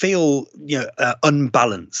we feel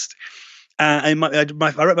unbalanced. And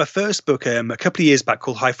I wrote my first book a couple of years back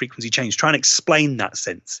called High Frequency Change, trying to explain that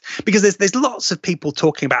sense. Because there's lots of people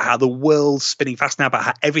talking about how the world's spinning fast now, about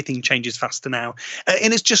how everything changes faster now.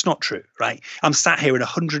 And it's just not true, right? I'm sat here in a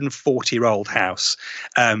 140-year-old house,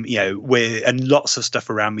 and lots of stuff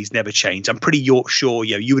around me's never changed. I'm pretty sure,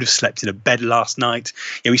 you would have slept in a bed last night.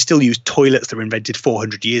 We still use toilets that were invented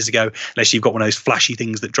 400 years ago, unless you've got one of those flashy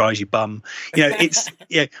things that dries your bum.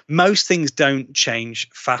 Most things don't change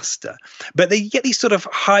faster. But they get these sort of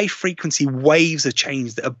high frequency waves of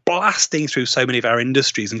change that are blasting through so many of our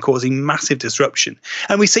industries and causing massive disruption.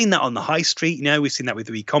 And we've seen that on the high street. We've seen that with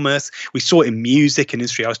e-commerce. We saw it in music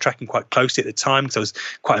industry. I was tracking quite closely at the time because I was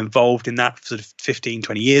quite involved in that sort of 15,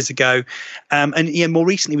 20 years ago. And more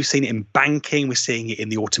recently, we've seen it in banking. We're seeing it in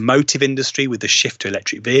the automotive industry with the shift to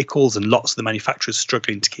electric vehicles and lots of the manufacturers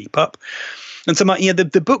struggling to keep up. And so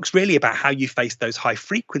the book's really about how you face those high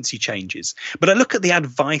frequency changes. But I look at the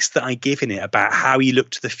advice that I give in it about how you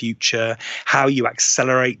look to the future, how you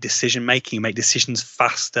accelerate decision making, make decisions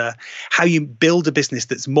faster, how you build a business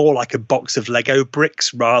that's more like a box of Lego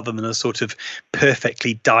bricks rather than a sort of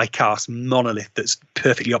perfectly die-cast monolith that's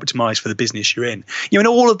perfectly optimized for the business you're in. And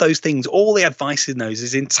all of those things, all the advice in those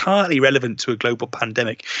is entirely relevant to a global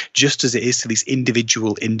pandemic, just as it is to these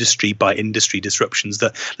individual industry by industry disruptions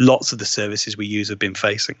that lots of the services we use have been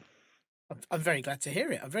facing. I'm very glad to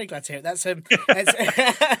hear it. That's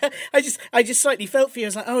I just slightly felt for you. I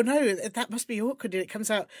was like, oh no, that must be awkward when it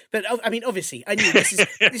comes out. But I mean, obviously, I knew this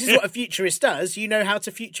is what a futurist does. You know how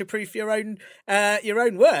to future-proof your own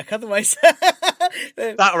work. Otherwise,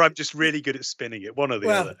 that or I'm just really good at spinning it. One or the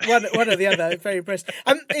other. One or the other. I'm very impressed.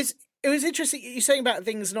 It was interesting you're saying about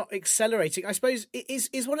things not accelerating. I suppose it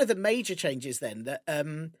is one of the major changes then that.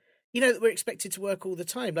 That we're expected to work all the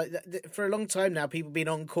time. Like for a long time now, people have been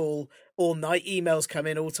on call all night. Emails come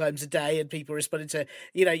in all times a day, and people responding to.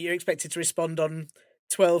 You're expected to respond on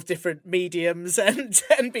 12 different mediums and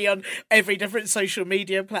be on every different social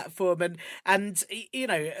media platform. And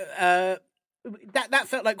That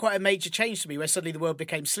felt like quite a major change to me, where suddenly the world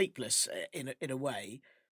became sleepless in a way.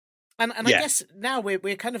 And I guess now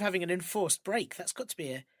we're kind of having an enforced break. That's got to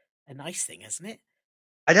be a nice thing, hasn't it?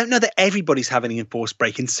 I don't know that everybody's having an enforced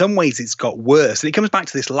break. In some ways, it's got worse. And it comes back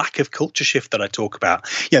to this lack of culture shift that I talk about.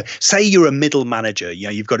 Say you're a middle manager,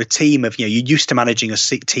 you've got a team of, you're used to managing a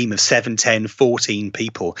team of 7, 10, 14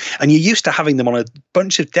 people, and you're used to having them on a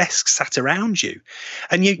bunch of desks sat around you.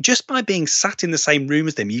 And just by being sat in the same room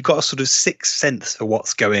as them, you've got a sort of sixth sense for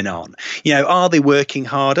what's going on. Are they working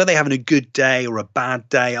hard? Are they having a good day or a bad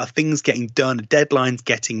day? Are things getting done? Are deadlines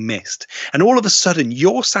getting missed? And all of a sudden,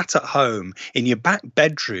 you're sat at home in your back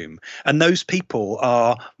bedroom, and those people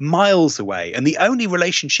are miles away, and the only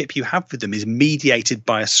relationship you have with them is mediated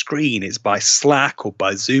by a screen. It's by Slack or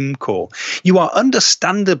by Zoom call. You are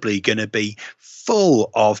understandably going to be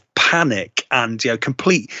full of panic and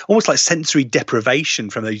complete, almost like sensory deprivation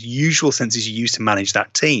from those usual senses you use to manage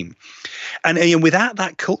that team. And without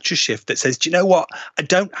that culture shift that says, do you know what, I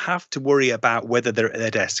don't have to worry about whether they're at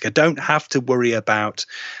their desk. I don't have to worry about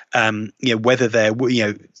whether they're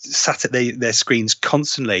sat at their screens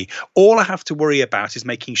constantly. All I have to worry about is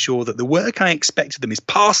making sure that the work I expect of them is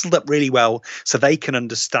parceled up really well so they can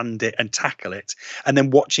understand it and tackle it, and then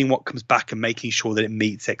watching what comes back and making sure that it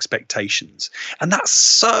meets expectations. And that's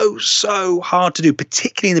so hard to do,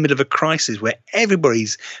 particularly in the middle of a crisis where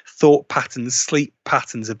everybody's thought patterns, sleep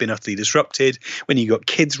patterns have been utterly disrupted, when you've got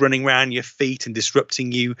kids running around your feet and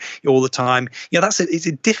disrupting you all the time. It's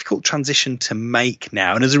a difficult transition to make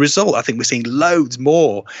now. And as a result, I think we're seeing loads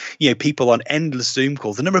more, people on endless Zoom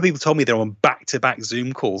calls. The number of people told me they're on back-to-back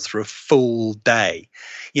Zoom calls for a full day.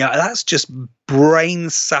 That's just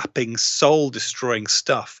brain-sapping, soul-destroying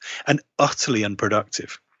stuff and utterly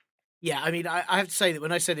unproductive. Yeah, I mean, I have to say that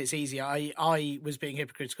when I said it's easier, I was being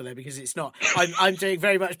hypocritical there, because it's not. I'm doing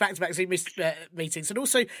very much back-to-back Zoom meetings, and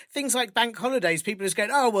also things like bank holidays. People are just going,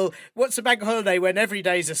 oh, well, what's a bank holiday when every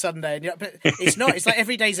day's a Sunday? And but it's not. It's like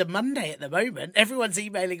every day's a Monday at the moment. Everyone's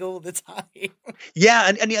emailing all the time. Yeah,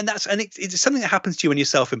 and it's something that happens to you when you're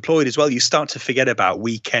self-employed as well. You start to forget about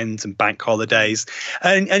weekends and bank holidays.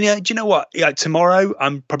 And do you know what? Tomorrow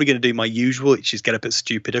I'm probably going to do my usual, which is get up at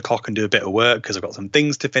stupid o'clock and do a bit of work because I've got some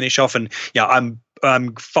things to finish off. And I'm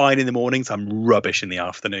fine in the mornings. I'm rubbish in the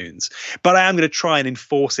afternoons. But I am going to try and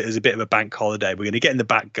enforce it as a bit of a bank holiday. We're going to get in the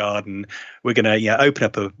back garden. We're going to open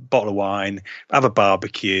up a bottle of wine, have a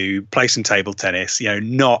barbecue, play some table tennis.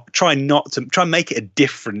 Try and make it a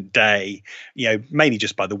different day. Mainly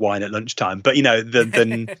just by the wine at lunchtime, but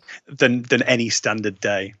than any standard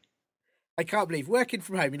day. I can't believe working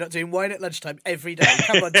from home, you're not doing wine at lunchtime every day.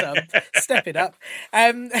 Come on, Tom, step it up.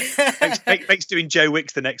 Makes doing Joe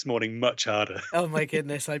Wicks the next morning much harder. Oh my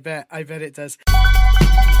goodness, I bet it does.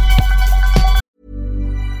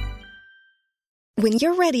 When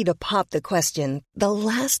you're ready to pop the question, the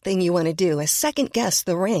last thing you want to do is second guess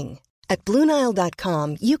the ring. At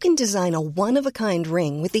BlueNile.com, you can design a one-of-a-kind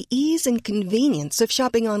ring with the ease and convenience of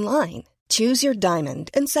shopping online. Choose your diamond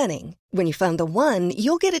and setting. When you find the one,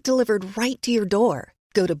 you'll get it delivered right to your door.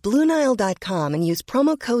 Go to BlueNile.com and use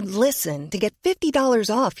promo code LISTEN to get $50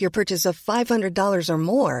 off your purchase of $500 or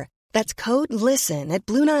more. That's code LISTEN at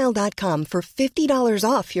BlueNile.com for $50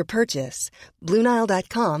 off your purchase.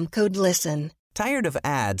 BlueNile.com, code LISTEN. Tired of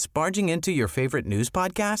ads barging into your favorite news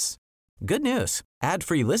podcasts? Good news.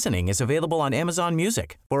 Ad-free listening is available on Amazon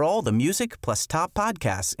Music for all the music plus top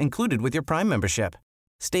podcasts included with your Prime membership.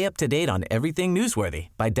 Stay up to date on everything newsworthy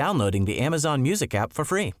by downloading the Amazon Music app for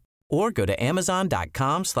free or go to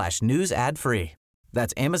amazon.com/news ad free.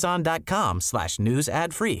 That's amazon.com/news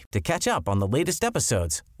ad free to catch up on the latest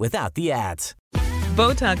episodes without the ads.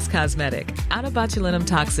 Botox Cosmetic, out of botulinum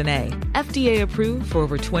toxin A, FDA approved for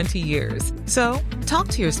over 20 years. So, talk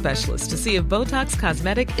to your specialist to see if Botox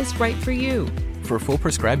Cosmetic is right for you. For full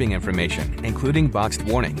prescribing information, including boxed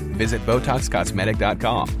warning, visit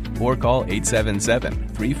BotoxCosmetic.com or call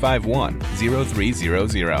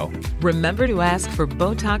 877-351-0300. Remember to ask for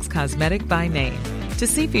Botox Cosmetic by name. To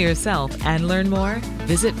see for yourself and learn more,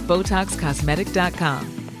 visit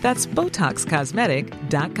BotoxCosmetic.com. That's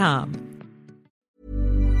BotoxCosmetic.com.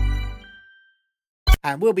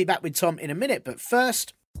 And we'll be back with Tom in a minute, but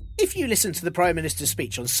first, if you listen to the Prime Minister's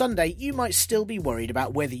speech on Sunday, you might still be worried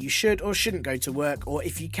about whether you should or shouldn't go to work, or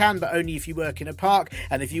if you can, but only if you work in a park,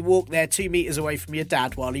 and if you walk there 2 metres away from your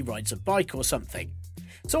dad while he rides a bike or something.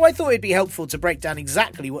 So I thought it'd be helpful to break down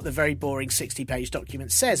exactly what the very boring 60-page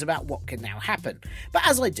document says about what can now happen. But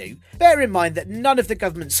as I do, bear in mind that none of the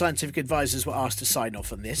government's scientific advisors were asked to sign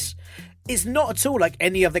off on this. It's not at all like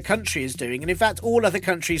any other country is doing, and in fact all other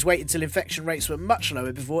countries wait until infection rates were much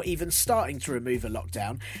lower before even starting to remove a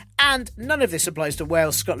lockdown. And none of this applies to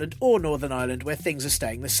Wales, Scotland or Northern Ireland, where things are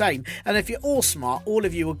staying the same. And if you're all smart, all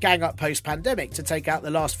of you will gang up post-pandemic to take out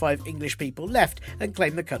the last 5 English people left and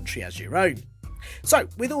claim the country as your own. So,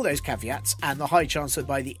 with all those caveats, and the high chance that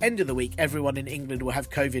by the end of the week everyone in England will have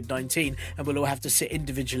COVID-19 and will all have to sit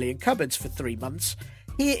individually in cupboards for 3 months,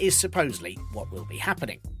 here is supposedly what will be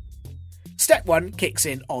happening. Step 1 kicks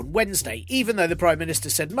in on Wednesday, even though the Prime Minister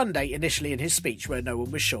said Monday initially in his speech where no one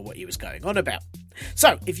was sure what he was going on about.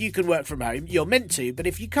 So, if you can work from home, you're meant to, but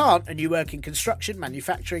if you can't and you work in construction,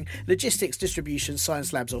 manufacturing, logistics, distribution,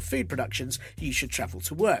 science labs or food productions, you should travel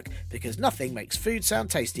to work, because nothing makes food sound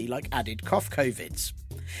tasty like added cough COVIDs.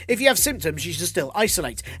 If you have symptoms, you should still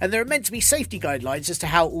isolate, and there are meant to be safety guidelines as to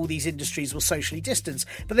how all these industries will socially distance,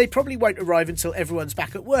 but they probably won't arrive until everyone's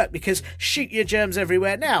back at work, because shoot your germs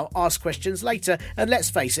everywhere now, ask questions later, and let's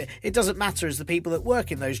face it, it doesn't matter as the people that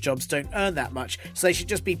work in those jobs don't earn that much, so they should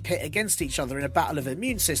just be pit against each other in a battle of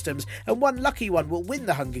immune systems, and one lucky one will win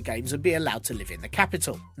the Hunger Games and be allowed to live in the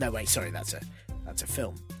capital. No, wait, sorry, that's a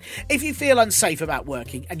film. If you feel unsafe about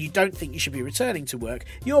working and you don't think you should be returning to work,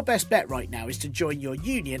 your best bet right now is to join your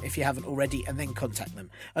union if you haven't already and then contact them.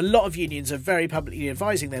 A lot of unions are very publicly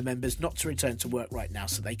advising their members not to return to work right now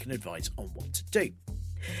so they can advise on what to do.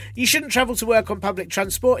 You shouldn't travel to work on public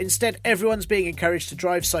transport. Instead, everyone's being encouraged to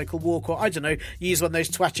drive, cycle, walk or, I don't know, use one of those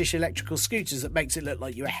twattish electrical scooters that makes it look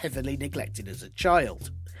like you were heavily neglected as a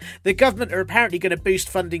child. The government are apparently going to boost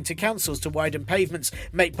funding to councils to widen pavements,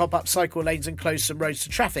 make pop-up cycle lanes and close some roads to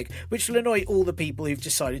traffic, which will annoy all the people who've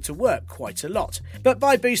decided to work quite a lot. But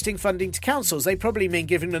by boosting funding to councils, they probably mean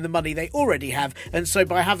giving them the money they already have, and so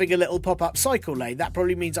by having a little pop-up cycle lane, that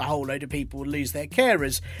probably means a whole load of people will lose their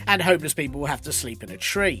carers, and homeless people will have to sleep in a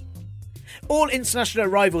tree. All international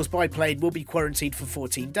arrivals by plane will be quarantined for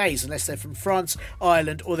 14 days unless they're from France,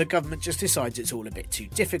 Ireland or the government just decides it's all a bit too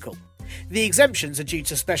difficult. The exemptions are due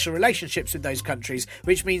to special relationships with those countries,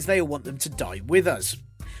 which means they all want them to die with us.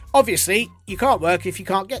 Obviously, you can't work if you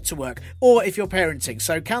can't get to work, or if you're parenting,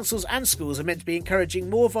 so councils and schools are meant to be encouraging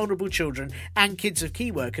more vulnerable children and kids of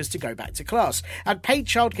key workers to go back to class. And paid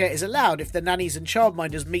childcare is allowed if the nannies and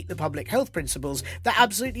childminders meet the public health principles that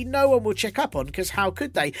absolutely no one will check up on, because how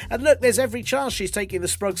could they? And look, there's every chance she's taking the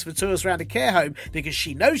sprogs for tours around a care home because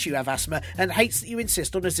she knows you have asthma and hates that you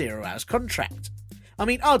insist on a 0 hours contract. I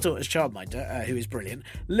mean, our daughter's childminder, who is brilliant,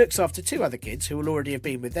 looks after 2 other kids who will already have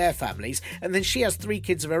been with their families, and then she has 3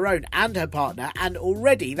 kids of her own and her partner, and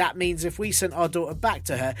already that means if we sent our daughter back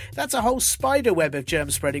to her, that's a whole spider web of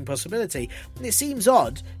germ-spreading possibility. And it seems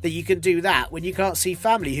odd that you can do that when you can't see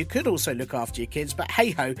family who could also look after your kids, but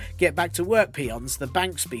hey-ho, get back to work, peons, the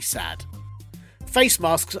banks be sad. Face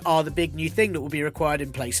masks are the big new thing that will be required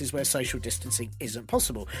in places where social distancing isn't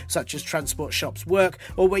possible, such as transport shops, work,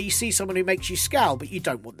 or where you see someone who makes you scowl but you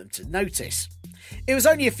don't want them to notice. It was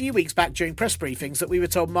only a few weeks back during press briefings that we were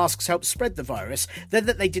told masks help spread the virus, then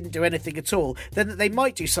that they didn't do anything at all, then that they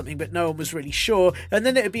might do something but no one was really sure, and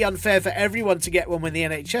then it would be unfair for everyone to get one when the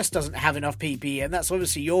NHS doesn't have enough PPE, and that's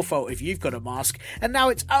obviously your fault if you've got a mask, and now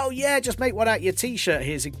it's, oh yeah, just make one out your t-shirt,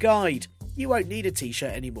 here's a guide. You won't need a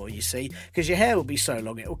t-shirt anymore, you see, because your hair will be so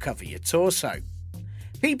long it will cover your torso.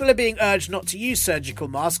 People are being urged not to use surgical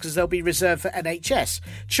masks as they'll be reserved for NHS.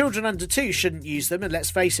 Children under 2 shouldn't use them, and let's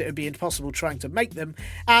face it would be impossible trying to make them.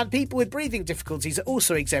 And people with breathing difficulties are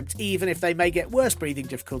also exempt, even if they may get worse breathing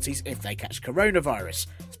difficulties if they catch coronavirus.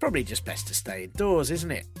 It's probably just best to stay indoors,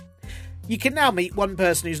 isn't it? You can now meet one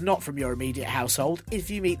person who's not from your immediate household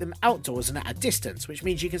if you meet them outdoors and at a distance, which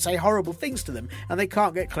means you can say horrible things to them and they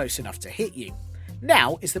can't get close enough to hit you.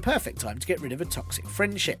 Now is the perfect time to get rid of a toxic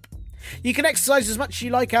friendship. You can exercise as much as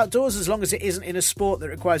you like outdoors as long as it isn't in a sport that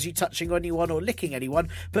requires you touching anyone or licking anyone,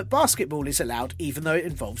 but basketball is allowed even though it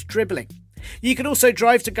involves dribbling. You can also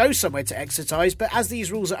drive to go somewhere to exercise, but as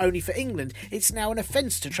these rules are only for England, it's now an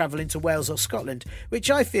offence to travel into Wales or Scotland, which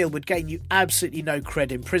I feel would gain you absolutely no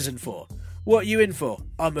cred in prison for. What are you in for?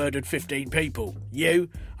 I murdered 15 people. You?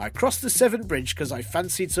 I crossed the Severn Bridge because I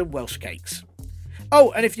fancied some Welsh cakes.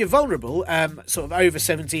 Oh, and if you're vulnerable, sort of over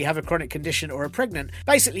 70, have a chronic condition or are pregnant,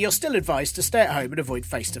 basically you're still advised to stay at home and avoid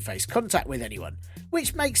face-to-face contact with anyone.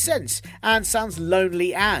 Which makes sense, and sounds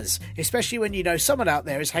lonely as, especially when you know someone out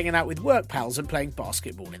there is hanging out with work pals and playing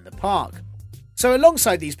basketball in the park. So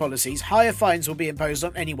alongside these policies, higher fines will be imposed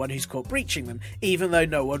on anyone who's caught breaching them, even though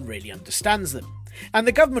no one really understands them. And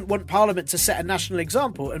the government want Parliament to set a national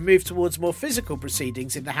example and move towards more physical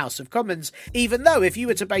proceedings in the House of Commons, even though if you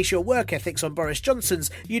were to base your work ethics on Boris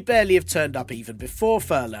Johnson's, you'd barely have turned up even before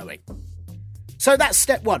furloughing. So that's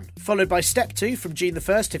step 1, followed by step 2 from June the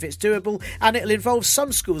 1st if it's doable, and it'll involve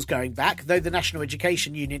some schools going back, though the National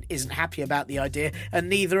Education Union isn't happy about the idea, and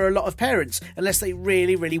neither are a lot of parents, unless they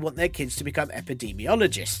really, really want their kids to become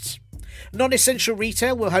epidemiologists. Non-essential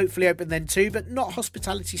retail will hopefully open then too, but not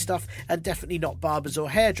hospitality stuff and definitely not barbers or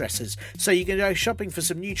hairdressers, so you can go shopping for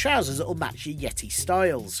some new trousers that will match your Yeti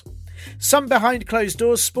styles. Some behind closed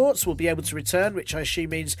doors sports will be able to return, which I assume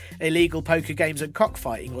means illegal poker games and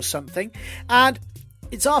cockfighting or something, and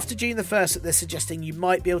it's after June the 1st that they're suggesting you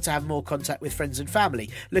might be able to have more contact with friends and family,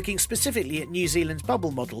 looking specifically at New Zealand's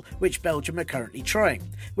bubble model, which Belgium are currently trying,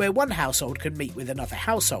 where one household can meet with another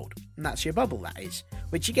household. And that's your bubble, that is.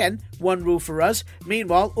 Which again, one rule for us.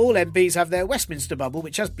 Meanwhile, all MPs have their Westminster bubble,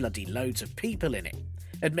 which has bloody loads of people in it.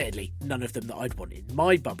 Admittedly, none of them that I'd want in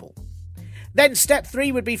my bubble. Then step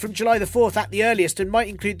 3 would be from July the 4th at the earliest and might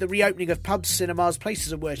include the reopening of pubs, cinemas,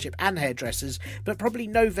 places of worship and hairdressers, but probably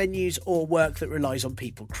no venues or work that relies on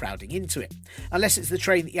people crowding into it. Unless it's the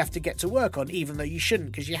train that you have to get to work on, even though you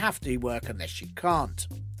shouldn't because you have to work unless you can't.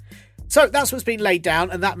 So that's what's been laid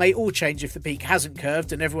down, and that may all change if the peak hasn't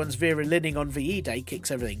curved and everyone's Vera Linning on VE Day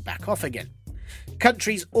kicks everything back off again.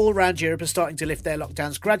 Countries all around Europe are starting to lift their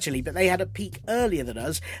lockdowns gradually, but they had a peak earlier than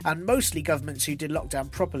us, and mostly governments who did lockdown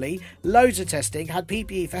properly, loads of testing, had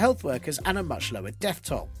PPE for health workers and a much lower death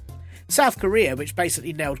toll. South Korea, which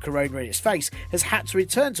basically nailed corona in its face, has had to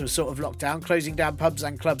return to a sort of lockdown, closing down pubs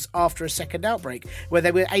and clubs after a second outbreak, where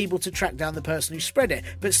they were able to track down the person who spread it,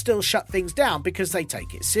 but still shut things down because they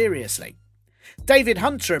take it seriously. David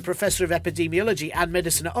Hunter, a professor of epidemiology and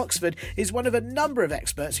medicine at Oxford, is one of a number of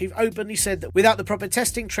experts who've openly said that without the proper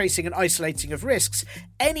testing, tracing and isolating of risks,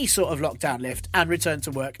 any sort of lockdown lift and return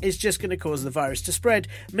to work is just going to cause the virus to spread,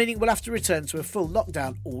 meaning we'll have to return to a full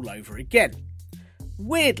lockdown all over again.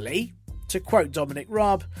 Weirdly, to quote Dominic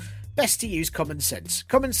Raab, best to use common sense.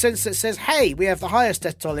 Common sense that says, hey, we have the highest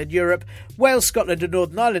death toll in Europe, Wales, Scotland and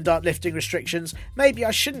Northern Ireland aren't lifting restrictions, maybe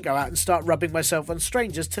I shouldn't go out and start rubbing myself on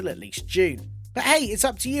strangers till at least June. But hey, it's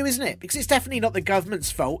up to you, isn't it? Because it's definitely not the government's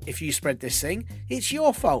fault if you spread this thing. It's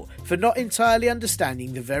your fault for not entirely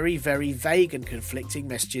understanding the very, very vague and conflicting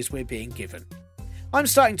messages we're being given. I'm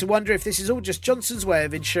starting to wonder if this is all just Johnson's way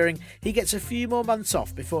of ensuring he gets a few more months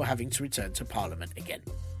off before having to return to Parliament again.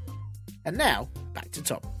 And now, back to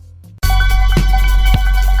Tom.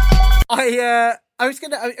 I was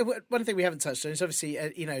going to, one thing we haven't touched on is obviously,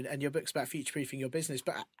 and your book's about future-proofing your business,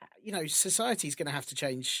 but, society's going to have to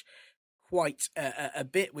change quite a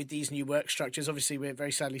bit with these new work structures. Obviously, we're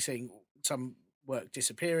very sadly seeing some work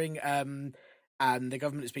disappearing, and the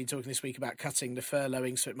government has been talking this week about cutting the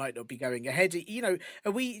furloughing, so it might not be going ahead. Do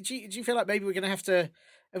you feel like maybe we're going to have to?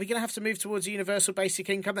 Are we going to have to move towards a universal basic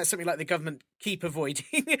income? That's something like the government keep avoiding,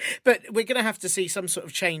 but we're going to have to see some sort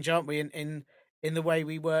of change, aren't we, in the way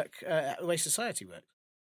we work, the way society works?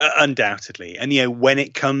 Undoubtedly. And, when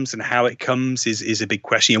it comes and how it comes is a big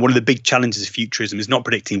question. One of the big challenges of futurism is not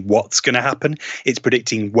predicting what's going to happen. It's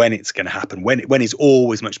predicting when it's going to happen. When is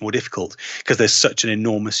always much more difficult because there's such an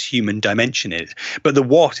enormous human dimension in it. But the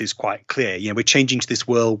what is quite clear. We're changing to this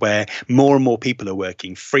world where more and more people are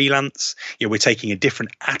working freelance. We're taking a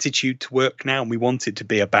different attitude to work now, and we want it to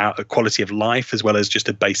be about a quality of life as well as just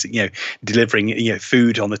a basic, delivering,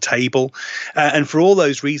 food on the table. And for all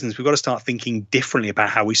those reasons, we've got to start thinking differently about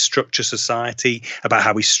how we structure society, about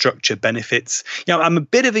how we structure benefits. I'm a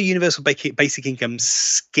bit of a universal basic income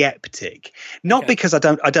skeptic, not because I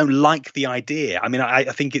don't like the idea. I mean, I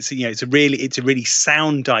think it's a really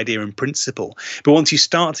sound idea in principle, but once you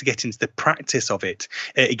start to get into the practice of it,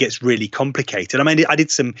 it gets really complicated. I mean, I did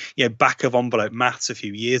some back of envelope maths a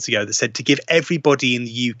few years ago that said to give everybody in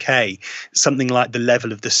the UK something like the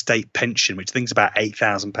level of the state pension, which I think is about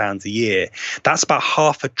 £8,000 a year, that's about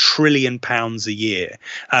 £500 billion a year.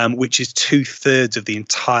 Which is 2/3 of the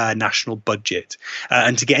entire national budget.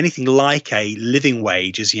 And to get anything like a living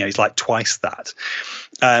wage is like twice that.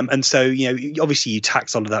 And so, obviously you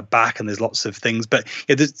tax all of that back and there's lots of things. But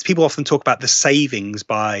people often talk about the savings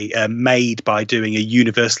made by doing a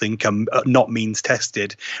universal income not means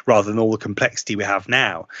tested rather than all the complexity we have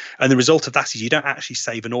now. And the result of that is you don't actually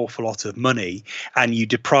save an awful lot of money, and you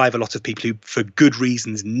deprive a lot of people who, for good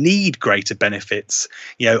reasons, need greater benefits,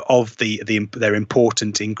 of their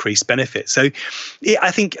important increased benefits. So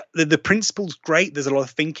I think the principle's great. There's a lot of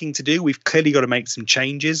thinking to do. We've clearly got to make some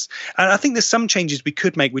changes. And I think there's some changes we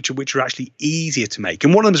could make which are actually easier to make.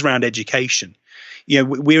 And one of them is around education.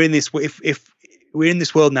 We're in this, if we're in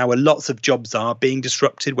this world now where lots of jobs are being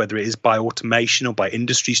disrupted, whether it is by automation or by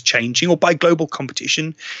industries changing or by global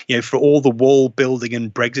competition. For all the wall building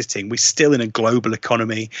and Brexiting, we're still in a global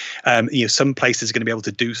economy. Some places are going to be able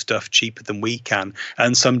to do stuff cheaper than we can,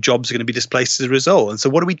 and some jobs are going to be displaced as a result. And so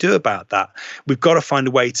what do we do about that? We've got to find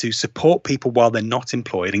a way to support people while they're not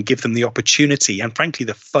employed and give them the opportunity and, frankly,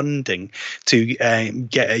 the funding to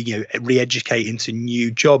get re-educate into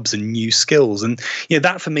new jobs and new skills. And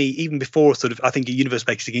that for me, even before I think a universal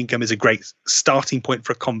basic income is a great starting point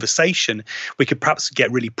for a conversation. We could perhaps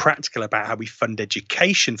get really practical about how we fund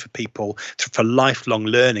education for people for lifelong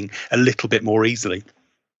learning a little bit more easily.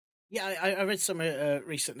 Yeah, I read somewhere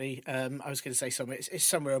recently. I was going to say somewhere. It's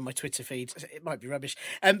somewhere on my Twitter feed. It might be rubbish.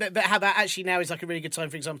 But how about actually now is like a really good time,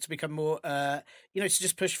 for example, to become more, to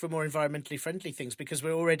just push for more environmentally friendly things, because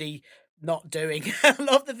we're already not doing a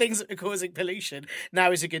lot of the things that are causing pollution.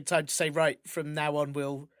 Now is a good time to say, right, from now on,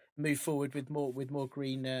 we'll move forward with more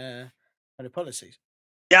green kind of policies.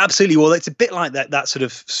 Yeah, absolutely. Well, it's a bit like that sort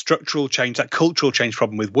of structural change, that cultural change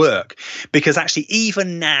problem with work, because actually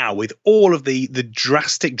even now with all of the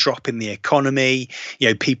drastic drop in the economy,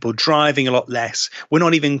 people driving a lot less, we're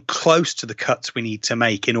not even close to the cuts we need to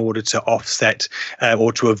make in order to offset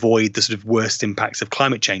or to avoid the sort of worst impacts of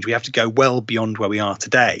climate change. We have to go well beyond where we are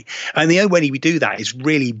today. And the only way we do that is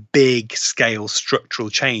really big scale structural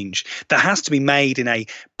change that has to be made in a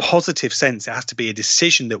positive sense. It has to be a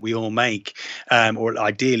decision that we all make, or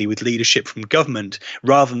ideally with leadership from government,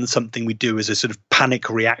 rather than something we do as a sort of panic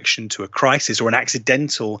reaction to a crisis or an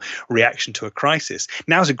accidental reaction to a crisis.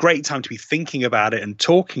 Now's a great time to be thinking about it and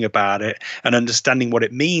talking about it and understanding what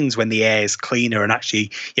it means when the air is cleaner, and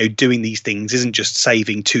actually doing these things isn't just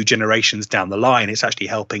saving 2 generations down the line, it's actually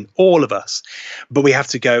helping all of us. But we have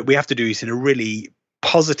to do this in a really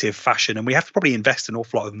positive fashion, and we have to probably invest an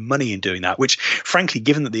awful lot of money in doing that, which frankly,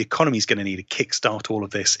 given that the economy is going to need to kickstart all of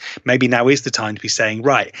this, maybe now is the time to be saying,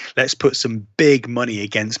 right, let's put some big money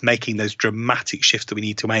against making those dramatic shifts that we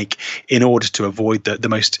need to make in order to avoid the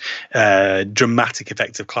most dramatic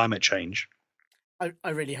effects of climate change. I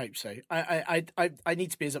really hope so. I need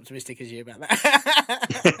to be as optimistic as you about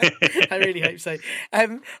that. I really hope so.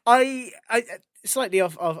 I slightly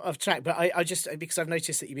off track, but I just, because I've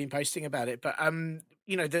noticed that you've been posting about it, but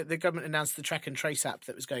the government announced the track and trace app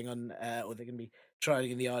that was going on, or they're going to be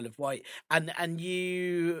trialing in the Isle of Wight, and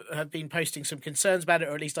you have been posting some concerns about it,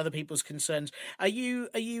 or at least other people's concerns. Are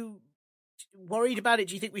you worried about it?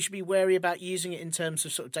 Do you think we should be wary about using it in terms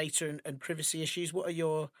of sort of data and privacy issues? What are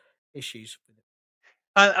your issues with it?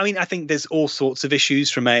 I think there's all sorts of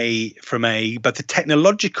issues from a both a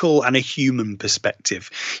technological and a human perspective.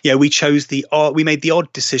 We we made the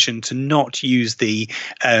odd decision to not use the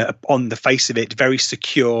on the face of it very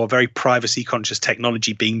secure, very privacy conscious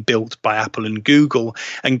technology being built by Apple and Google,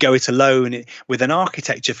 and go it alone with an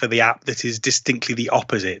architecture for the app that is distinctly the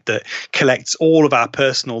opposite, that collects all of our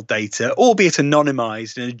personal data, albeit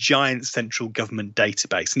anonymized, in a giant central government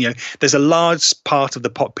database. And there's a large part of the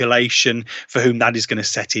population for whom that is going to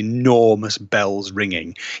set enormous bells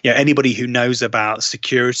ringing. Anybody who knows about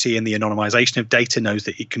security and the anonymization of data knows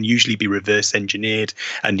that it can usually be reverse engineered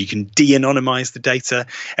and you can de-anonymize the data.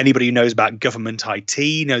 Anybody who knows about government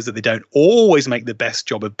IT knows that they don't always make the best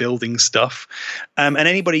job of building stuff. And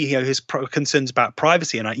anybody who has concerns about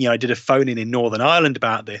privacy, and I did a phone-in Northern Ireland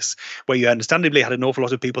about this, where you understandably had an awful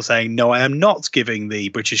lot of people saying, no, I am not giving the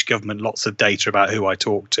British government lots of data about who I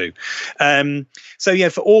talk to.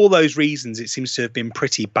 For all those reasons, it seems to have been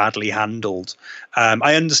pretty badly handled.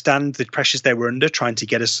 I understand the pressures they were under trying to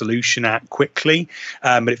get a solution out quickly,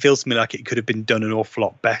 but it feels to me like it could have been done an awful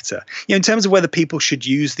lot better. In terms of whether people should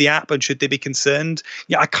use the app and should they be concerned,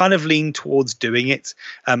 I kind of lean towards doing it.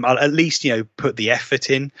 I'll at least put the effort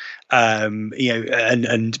in,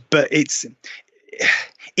 but it's.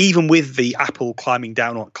 Even with the Apple not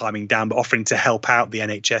climbing down, but offering to help out the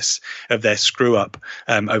NHS of their screw up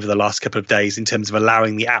over the last couple of days in terms of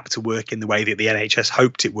allowing the app to work in the way that the NHS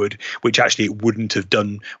hoped it would, which actually it wouldn't have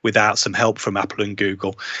done without some help from Apple and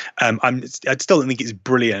Google. I still don't think it's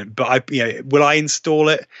brilliant, but will I install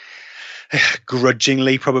it?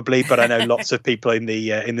 Grudgingly, probably, but I know lots of people in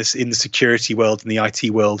the security world and the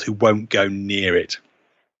IT world who won't go near it.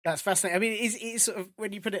 That's fascinating. I mean, it's sort of,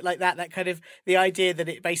 when you put it like that kind of the idea that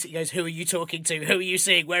it basically goes, who are you talking to? Who are you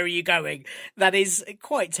seeing? Where are you going? That is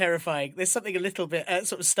quite terrifying. There's something a little bit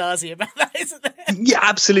sort of Stasi about that, isn't there? Yeah,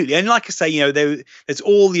 absolutely. And like I say, there's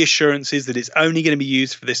all the assurances that it's only going to be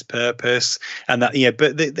used for this purpose, and that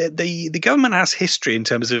but the government has history in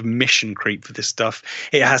terms of mission creep for this stuff.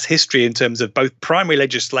 It has history in terms of both primary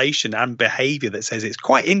legislation and behaviour that says it's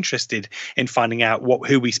quite interested in finding out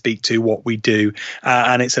who we speak to, what we do,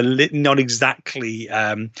 and it's it's not exactly,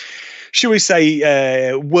 shall we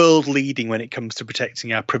say, world leading when it comes to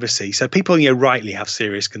protecting our privacy. So people, rightly have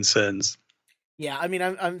serious concerns. Yeah, I mean,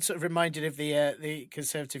 I'm sort of reminded of the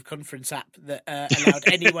Conservative Conference app that allowed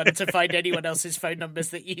anyone to find anyone else's phone numbers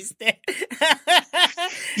that used it.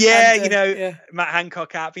 Yeah, Matt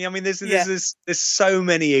Hancock app. I mean, there's so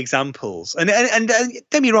many examples, and don't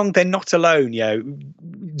get me wrong, they're not alone.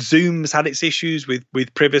 Zoom's had its issues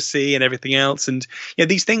with privacy and everything else, and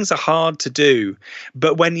these things are hard to do.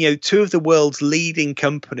 But when two of the world's leading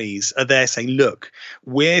companies are there saying, "Look,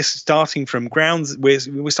 we're starting from grounds, we're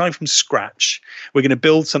starting from scratch. We're going to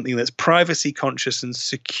build something that's privacy conscious and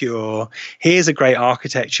secure. Here's a great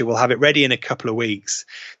architecture. We'll have it ready in a couple of weeks."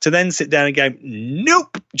 To then sit down and go,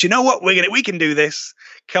 "Nope. Do you know what? We can do this.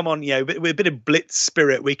 Come on, with a bit of blitz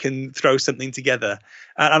spirit, we can throw something together."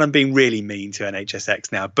 And I'm being really mean to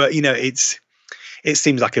NHSX now, but it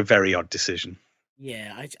seems like a very odd decision.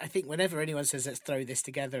 Yeah, I think whenever anyone says let's throw this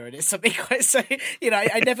together, and it's something quite so,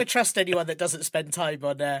 I never trust anyone that doesn't spend time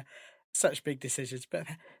on such big decisions. But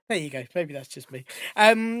there you go. Maybe that's just me.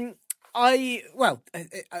 I've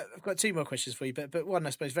got two more questions for you, but one,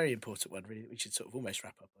 I suppose, very important one, really, we should sort of almost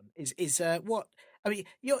wrap up on is what. I mean,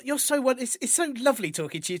 you're so one. It's so lovely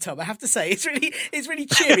talking to you, Tom. I have to say, it's really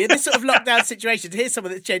cheery in this sort of lockdown situation. To hear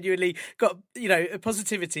someone that's genuinely got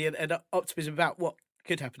positivity and optimism about what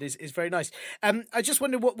could happen is very nice. I just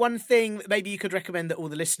wonder what one thing that maybe you could recommend that all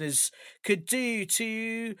the listeners could do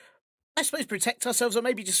to, I suppose, protect ourselves, or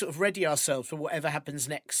maybe just sort of ready ourselves for whatever happens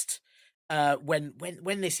next.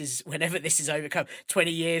 Whenever this is overcome,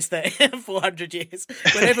 20 years, 400 years,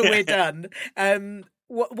 whenever we're done,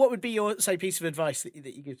 what would be your piece of advice that you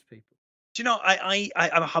give to people? Do you know, I'm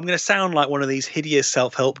going to sound like one of these hideous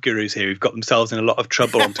self-help gurus here who've got themselves in a lot of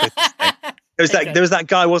trouble on Twitter. There was that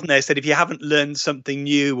guy, wasn't there, said if you haven't learned something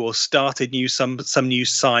new or started some new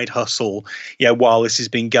side hustle, while this has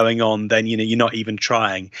been going on, then you're not even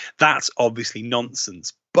trying. That's obviously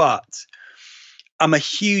nonsense. But I'm a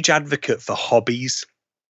huge advocate for hobbies.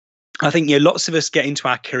 I think lots of us get into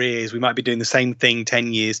our careers. We might be doing the same thing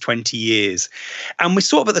 10 years, 20 years. And we're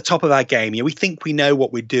sort of at the top of our game. We think we know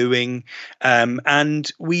what we're doing.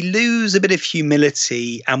 And we lose a bit of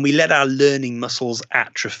humility and we let our learning muscles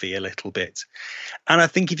atrophy a little bit. And I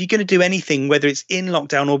think if you're going to do anything, whether it's in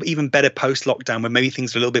lockdown or even better post-lockdown, when maybe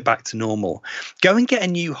things are a little bit back to normal, go and get a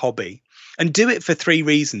new hobby and do it for 3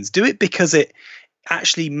 reasons. Do it because it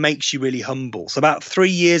actually makes you really humble. So about 3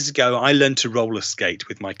 years ago, I learned to roller skate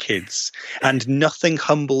with my kids, and nothing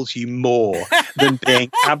humbles you more than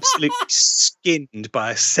being absolutely skinned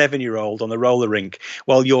by a 7-year-old on the roller rink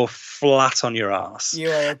while you're flat on your ass.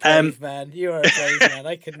 You are a brave man. You are a brave man.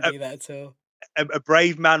 I couldn't do that at all. A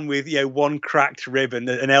brave man with one cracked rib and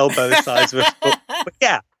an elbow the size of a foot. But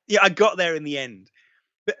yeah, I got there in the end.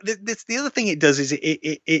 But the other thing it does is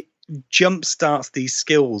it jump starts these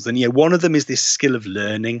skills, and one of them is this skill of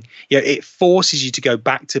learning. It forces you to go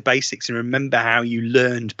back to basics and remember how you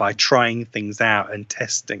learned by trying things out and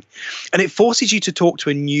testing, and it forces you to talk to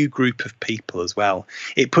a new group of people as well.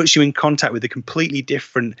 It puts you in contact with a completely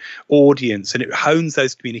different audience, and it hones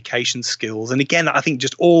those communication skills. And again, I think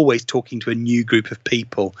just always talking to a new group of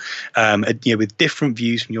people with different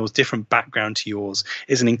views from yours, different background to yours,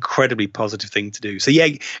 is an incredibly positive thing to do. So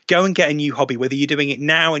go and get a new hobby, whether you're doing it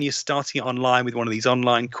now and you're starting it online with one of these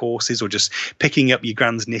online courses, or just picking up your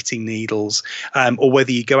grand's knitting needles, or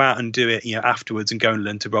whether you go out and do it afterwards and go and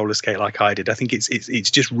learn to roller skate like I did. I think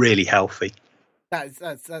it's just really healthy.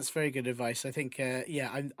 That's very good advice. I think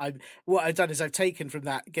I'm what I've done is I've taken from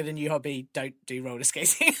that, get a new hobby, don't do roller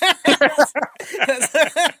skating.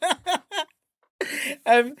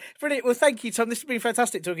 Brilliant. Well, thank you, Tom. This has been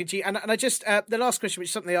fantastic talking to you. And I just the last question, which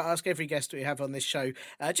is something I ask every guest we have on this show,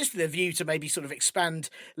 just with a view to maybe sort of expand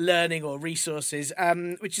learning or resources,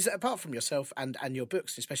 which is apart from yourself and your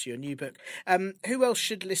books, especially your new book, who else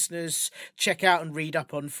should listeners check out and read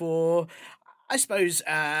up on for, I suppose,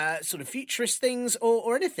 sort of futurist things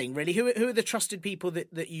or anything really? Who are the trusted people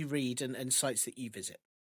that you read and sites that you visit?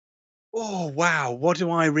 Oh, wow. What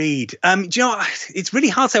do I read? Do you know, it's really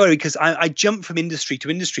hard to say because I jump from industry to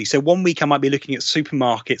industry. So one week I might be looking at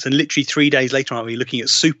supermarkets, and literally 3 days later I might be looking at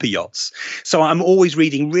super yachts. So I'm always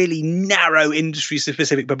reading really narrow industry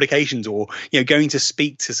specific publications, or, going to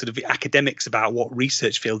speak to sort of academics about what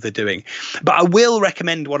research field they're doing. But I will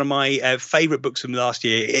recommend one of my favorite books from last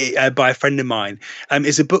year by a friend of mine.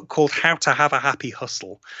 Is a book called How to Have a Happy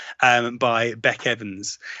Hustle by Beck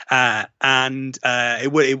Evans. And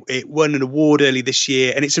it won an award early this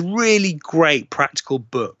year, and it's a really great practical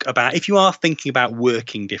book about if you are thinking about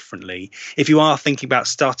working differently, if you are thinking about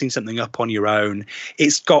starting something up on your own.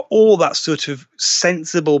 It's got all that sort of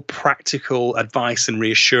sensible, practical advice and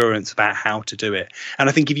reassurance about how to do it. And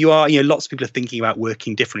I think if you are, lots of people are thinking about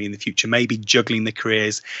working differently in the future, maybe juggling the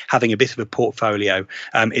careers, having a bit of a portfolio.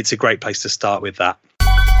 It's a great place to start with that.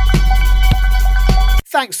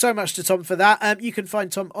 Thanks so much to Tom for that. You can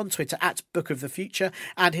find Tom on Twitter at Book of the Future,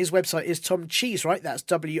 and his website is tomcheesewright, that's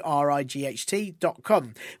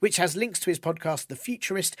WRIGHT.com, which has links to his podcast, The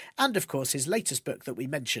Futurist, and of course his latest book that we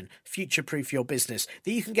mention, Future Proof Your Business,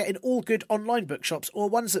 that you can get in all good online bookshops or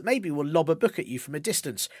ones that maybe will lob a book at you from a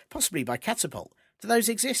distance, possibly by Catapult. Do those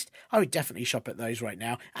exist? I would definitely shop at those right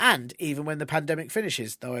now, and even when the pandemic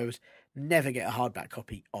finishes, though I would never get a hardback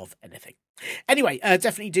copy of anything. Anyway,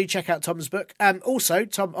 definitely do check out Tom's book. Also,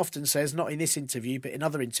 Tom often says, not in this interview, but in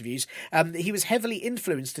other interviews, that he was heavily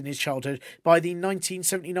influenced in his childhood by the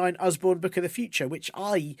 1979 Usborne Book of the Future, which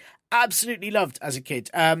I absolutely loved as a kid.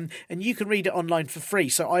 And you can read it online for free.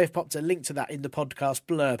 So I have popped a link to that in the podcast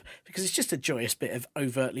blurb because it's just a joyous bit of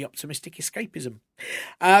overtly optimistic escapism.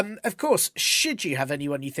 Of course, should you have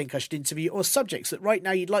anyone you think I should interview or subjects that right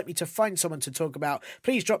now you'd like me to find someone to talk about,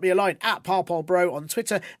 please drop me a line at ParpolBro on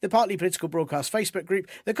Twitter, the Partly Political Broadcast Facebook group,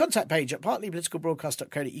 the contact page at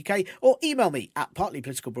partlypoliticalbroadcast.co.uk, or email me at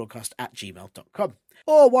partlypoliticalbroadcast@gmail.com.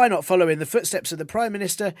 Or why not follow in the footsteps of the Prime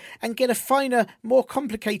Minister and get a finer, more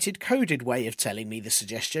complicated coded way of telling me the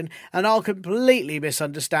suggestion, and I'll completely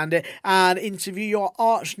misunderstand it and interview your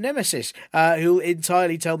arch nemesis, who'll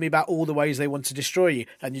entirely tell me about all the ways they want to destroy you,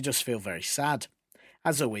 and you just feel very sad.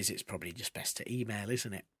 As always, it's probably just best to email,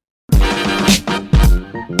 isn't it?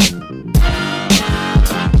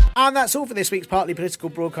 And that's all for this week's Partly Political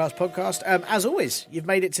Broadcast podcast. As always, you've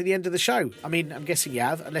made it to the end of the show. I mean, I'm guessing you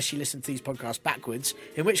have, unless you listen to these podcasts backwards,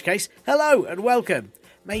 in which case, hello and welcome.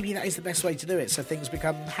 Maybe that is the best way to do it, so things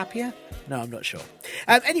become happier? No, I'm not sure.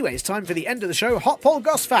 Anyway, it's time for the end of the show, Hot Poll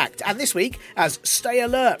Goss Fact. And this week, as Stay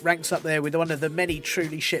Alert ranks up there with one of the many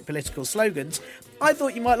truly shit political slogans, I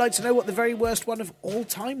thought you might like to know what the very worst one of all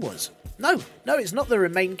time was. No, it's not the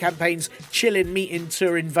Remain campaign's chillin', meeting,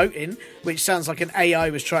 touring, voting, which sounds like an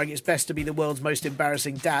AI was trying its best to be the world's most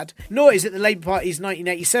embarrassing dad. Nor is it the Labour Party's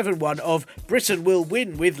 1987 one of Britain will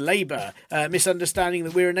win with Labour, misunderstanding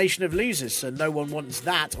that we're a nation of losers, so no one wants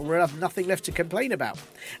that or we'll have nothing left to complain about.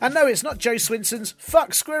 And no, it's not Joe Swinson's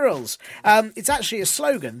fuck squirrels. It's actually a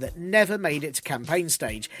slogan that never made it to campaign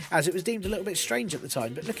stage, as it was deemed a little bit strange at the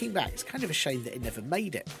time, but looking back, it's kind of a shame that it never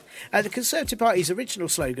made it. The Conservative Party's original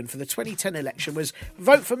slogan for the 2010 election was,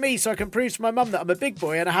 vote for me so I can prove to my mum that I'm a big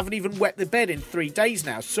boy and I haven't even wet the bed in 3 days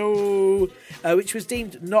now, so... which was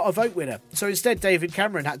deemed not a vote winner. So instead, David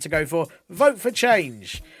Cameron had to go for vote for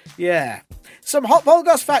change. Yeah. Some Hot Poll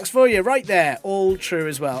Goss facts for you right there. All true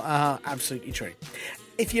as well. Absolutely true.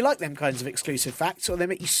 If you like them kinds of exclusive facts, or they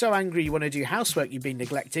make you so angry you want to do housework you've been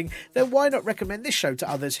neglecting, then why not recommend this show to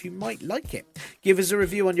others who might like it? Give us a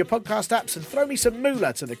review on your podcast apps and throw me some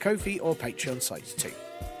moolah to the Ko-fi or Patreon sites too.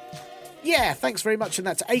 Yeah, thanks very much, and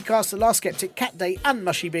that's Acast, The Last Skeptic, Cat Day and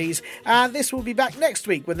Mushy Bees, and this will be back next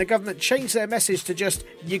week when the government change their message to just,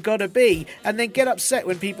 you gotta be, and then get upset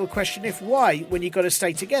when people question if why, when you gotta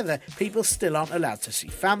stay together, people still aren't allowed to see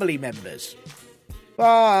family members.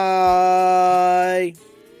 Bye!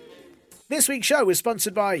 This week's show was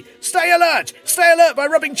sponsored by Stay Alert! Stay alert by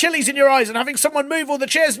rubbing chilies in your eyes and having someone move all the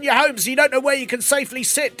chairs in your home so you don't know where you can safely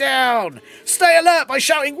sit down. Stay alert by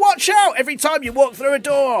shouting watch out every time you walk through a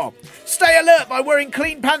door. Stay alert by wearing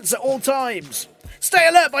clean pants at all times. Stay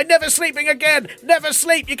alert by never sleeping again. Never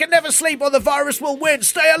sleep. You can never sleep or the virus will win.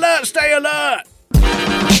 Stay alert! Stay alert!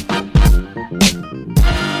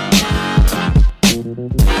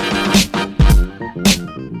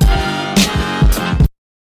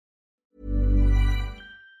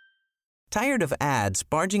 Tired of ads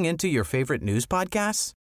barging into your favorite news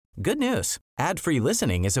podcasts? Good news. Ad-free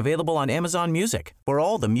listening is available on Amazon Music for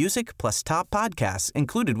all the music plus top podcasts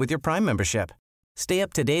included with your Prime membership. Stay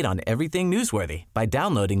up to date on everything newsworthy by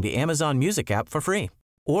downloading the Amazon Music app for free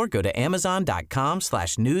or go to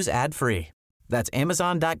amazon.com/news ad free. That's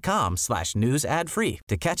amazon.com/news ad free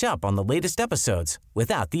to catch up on the latest episodes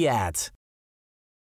without the ads.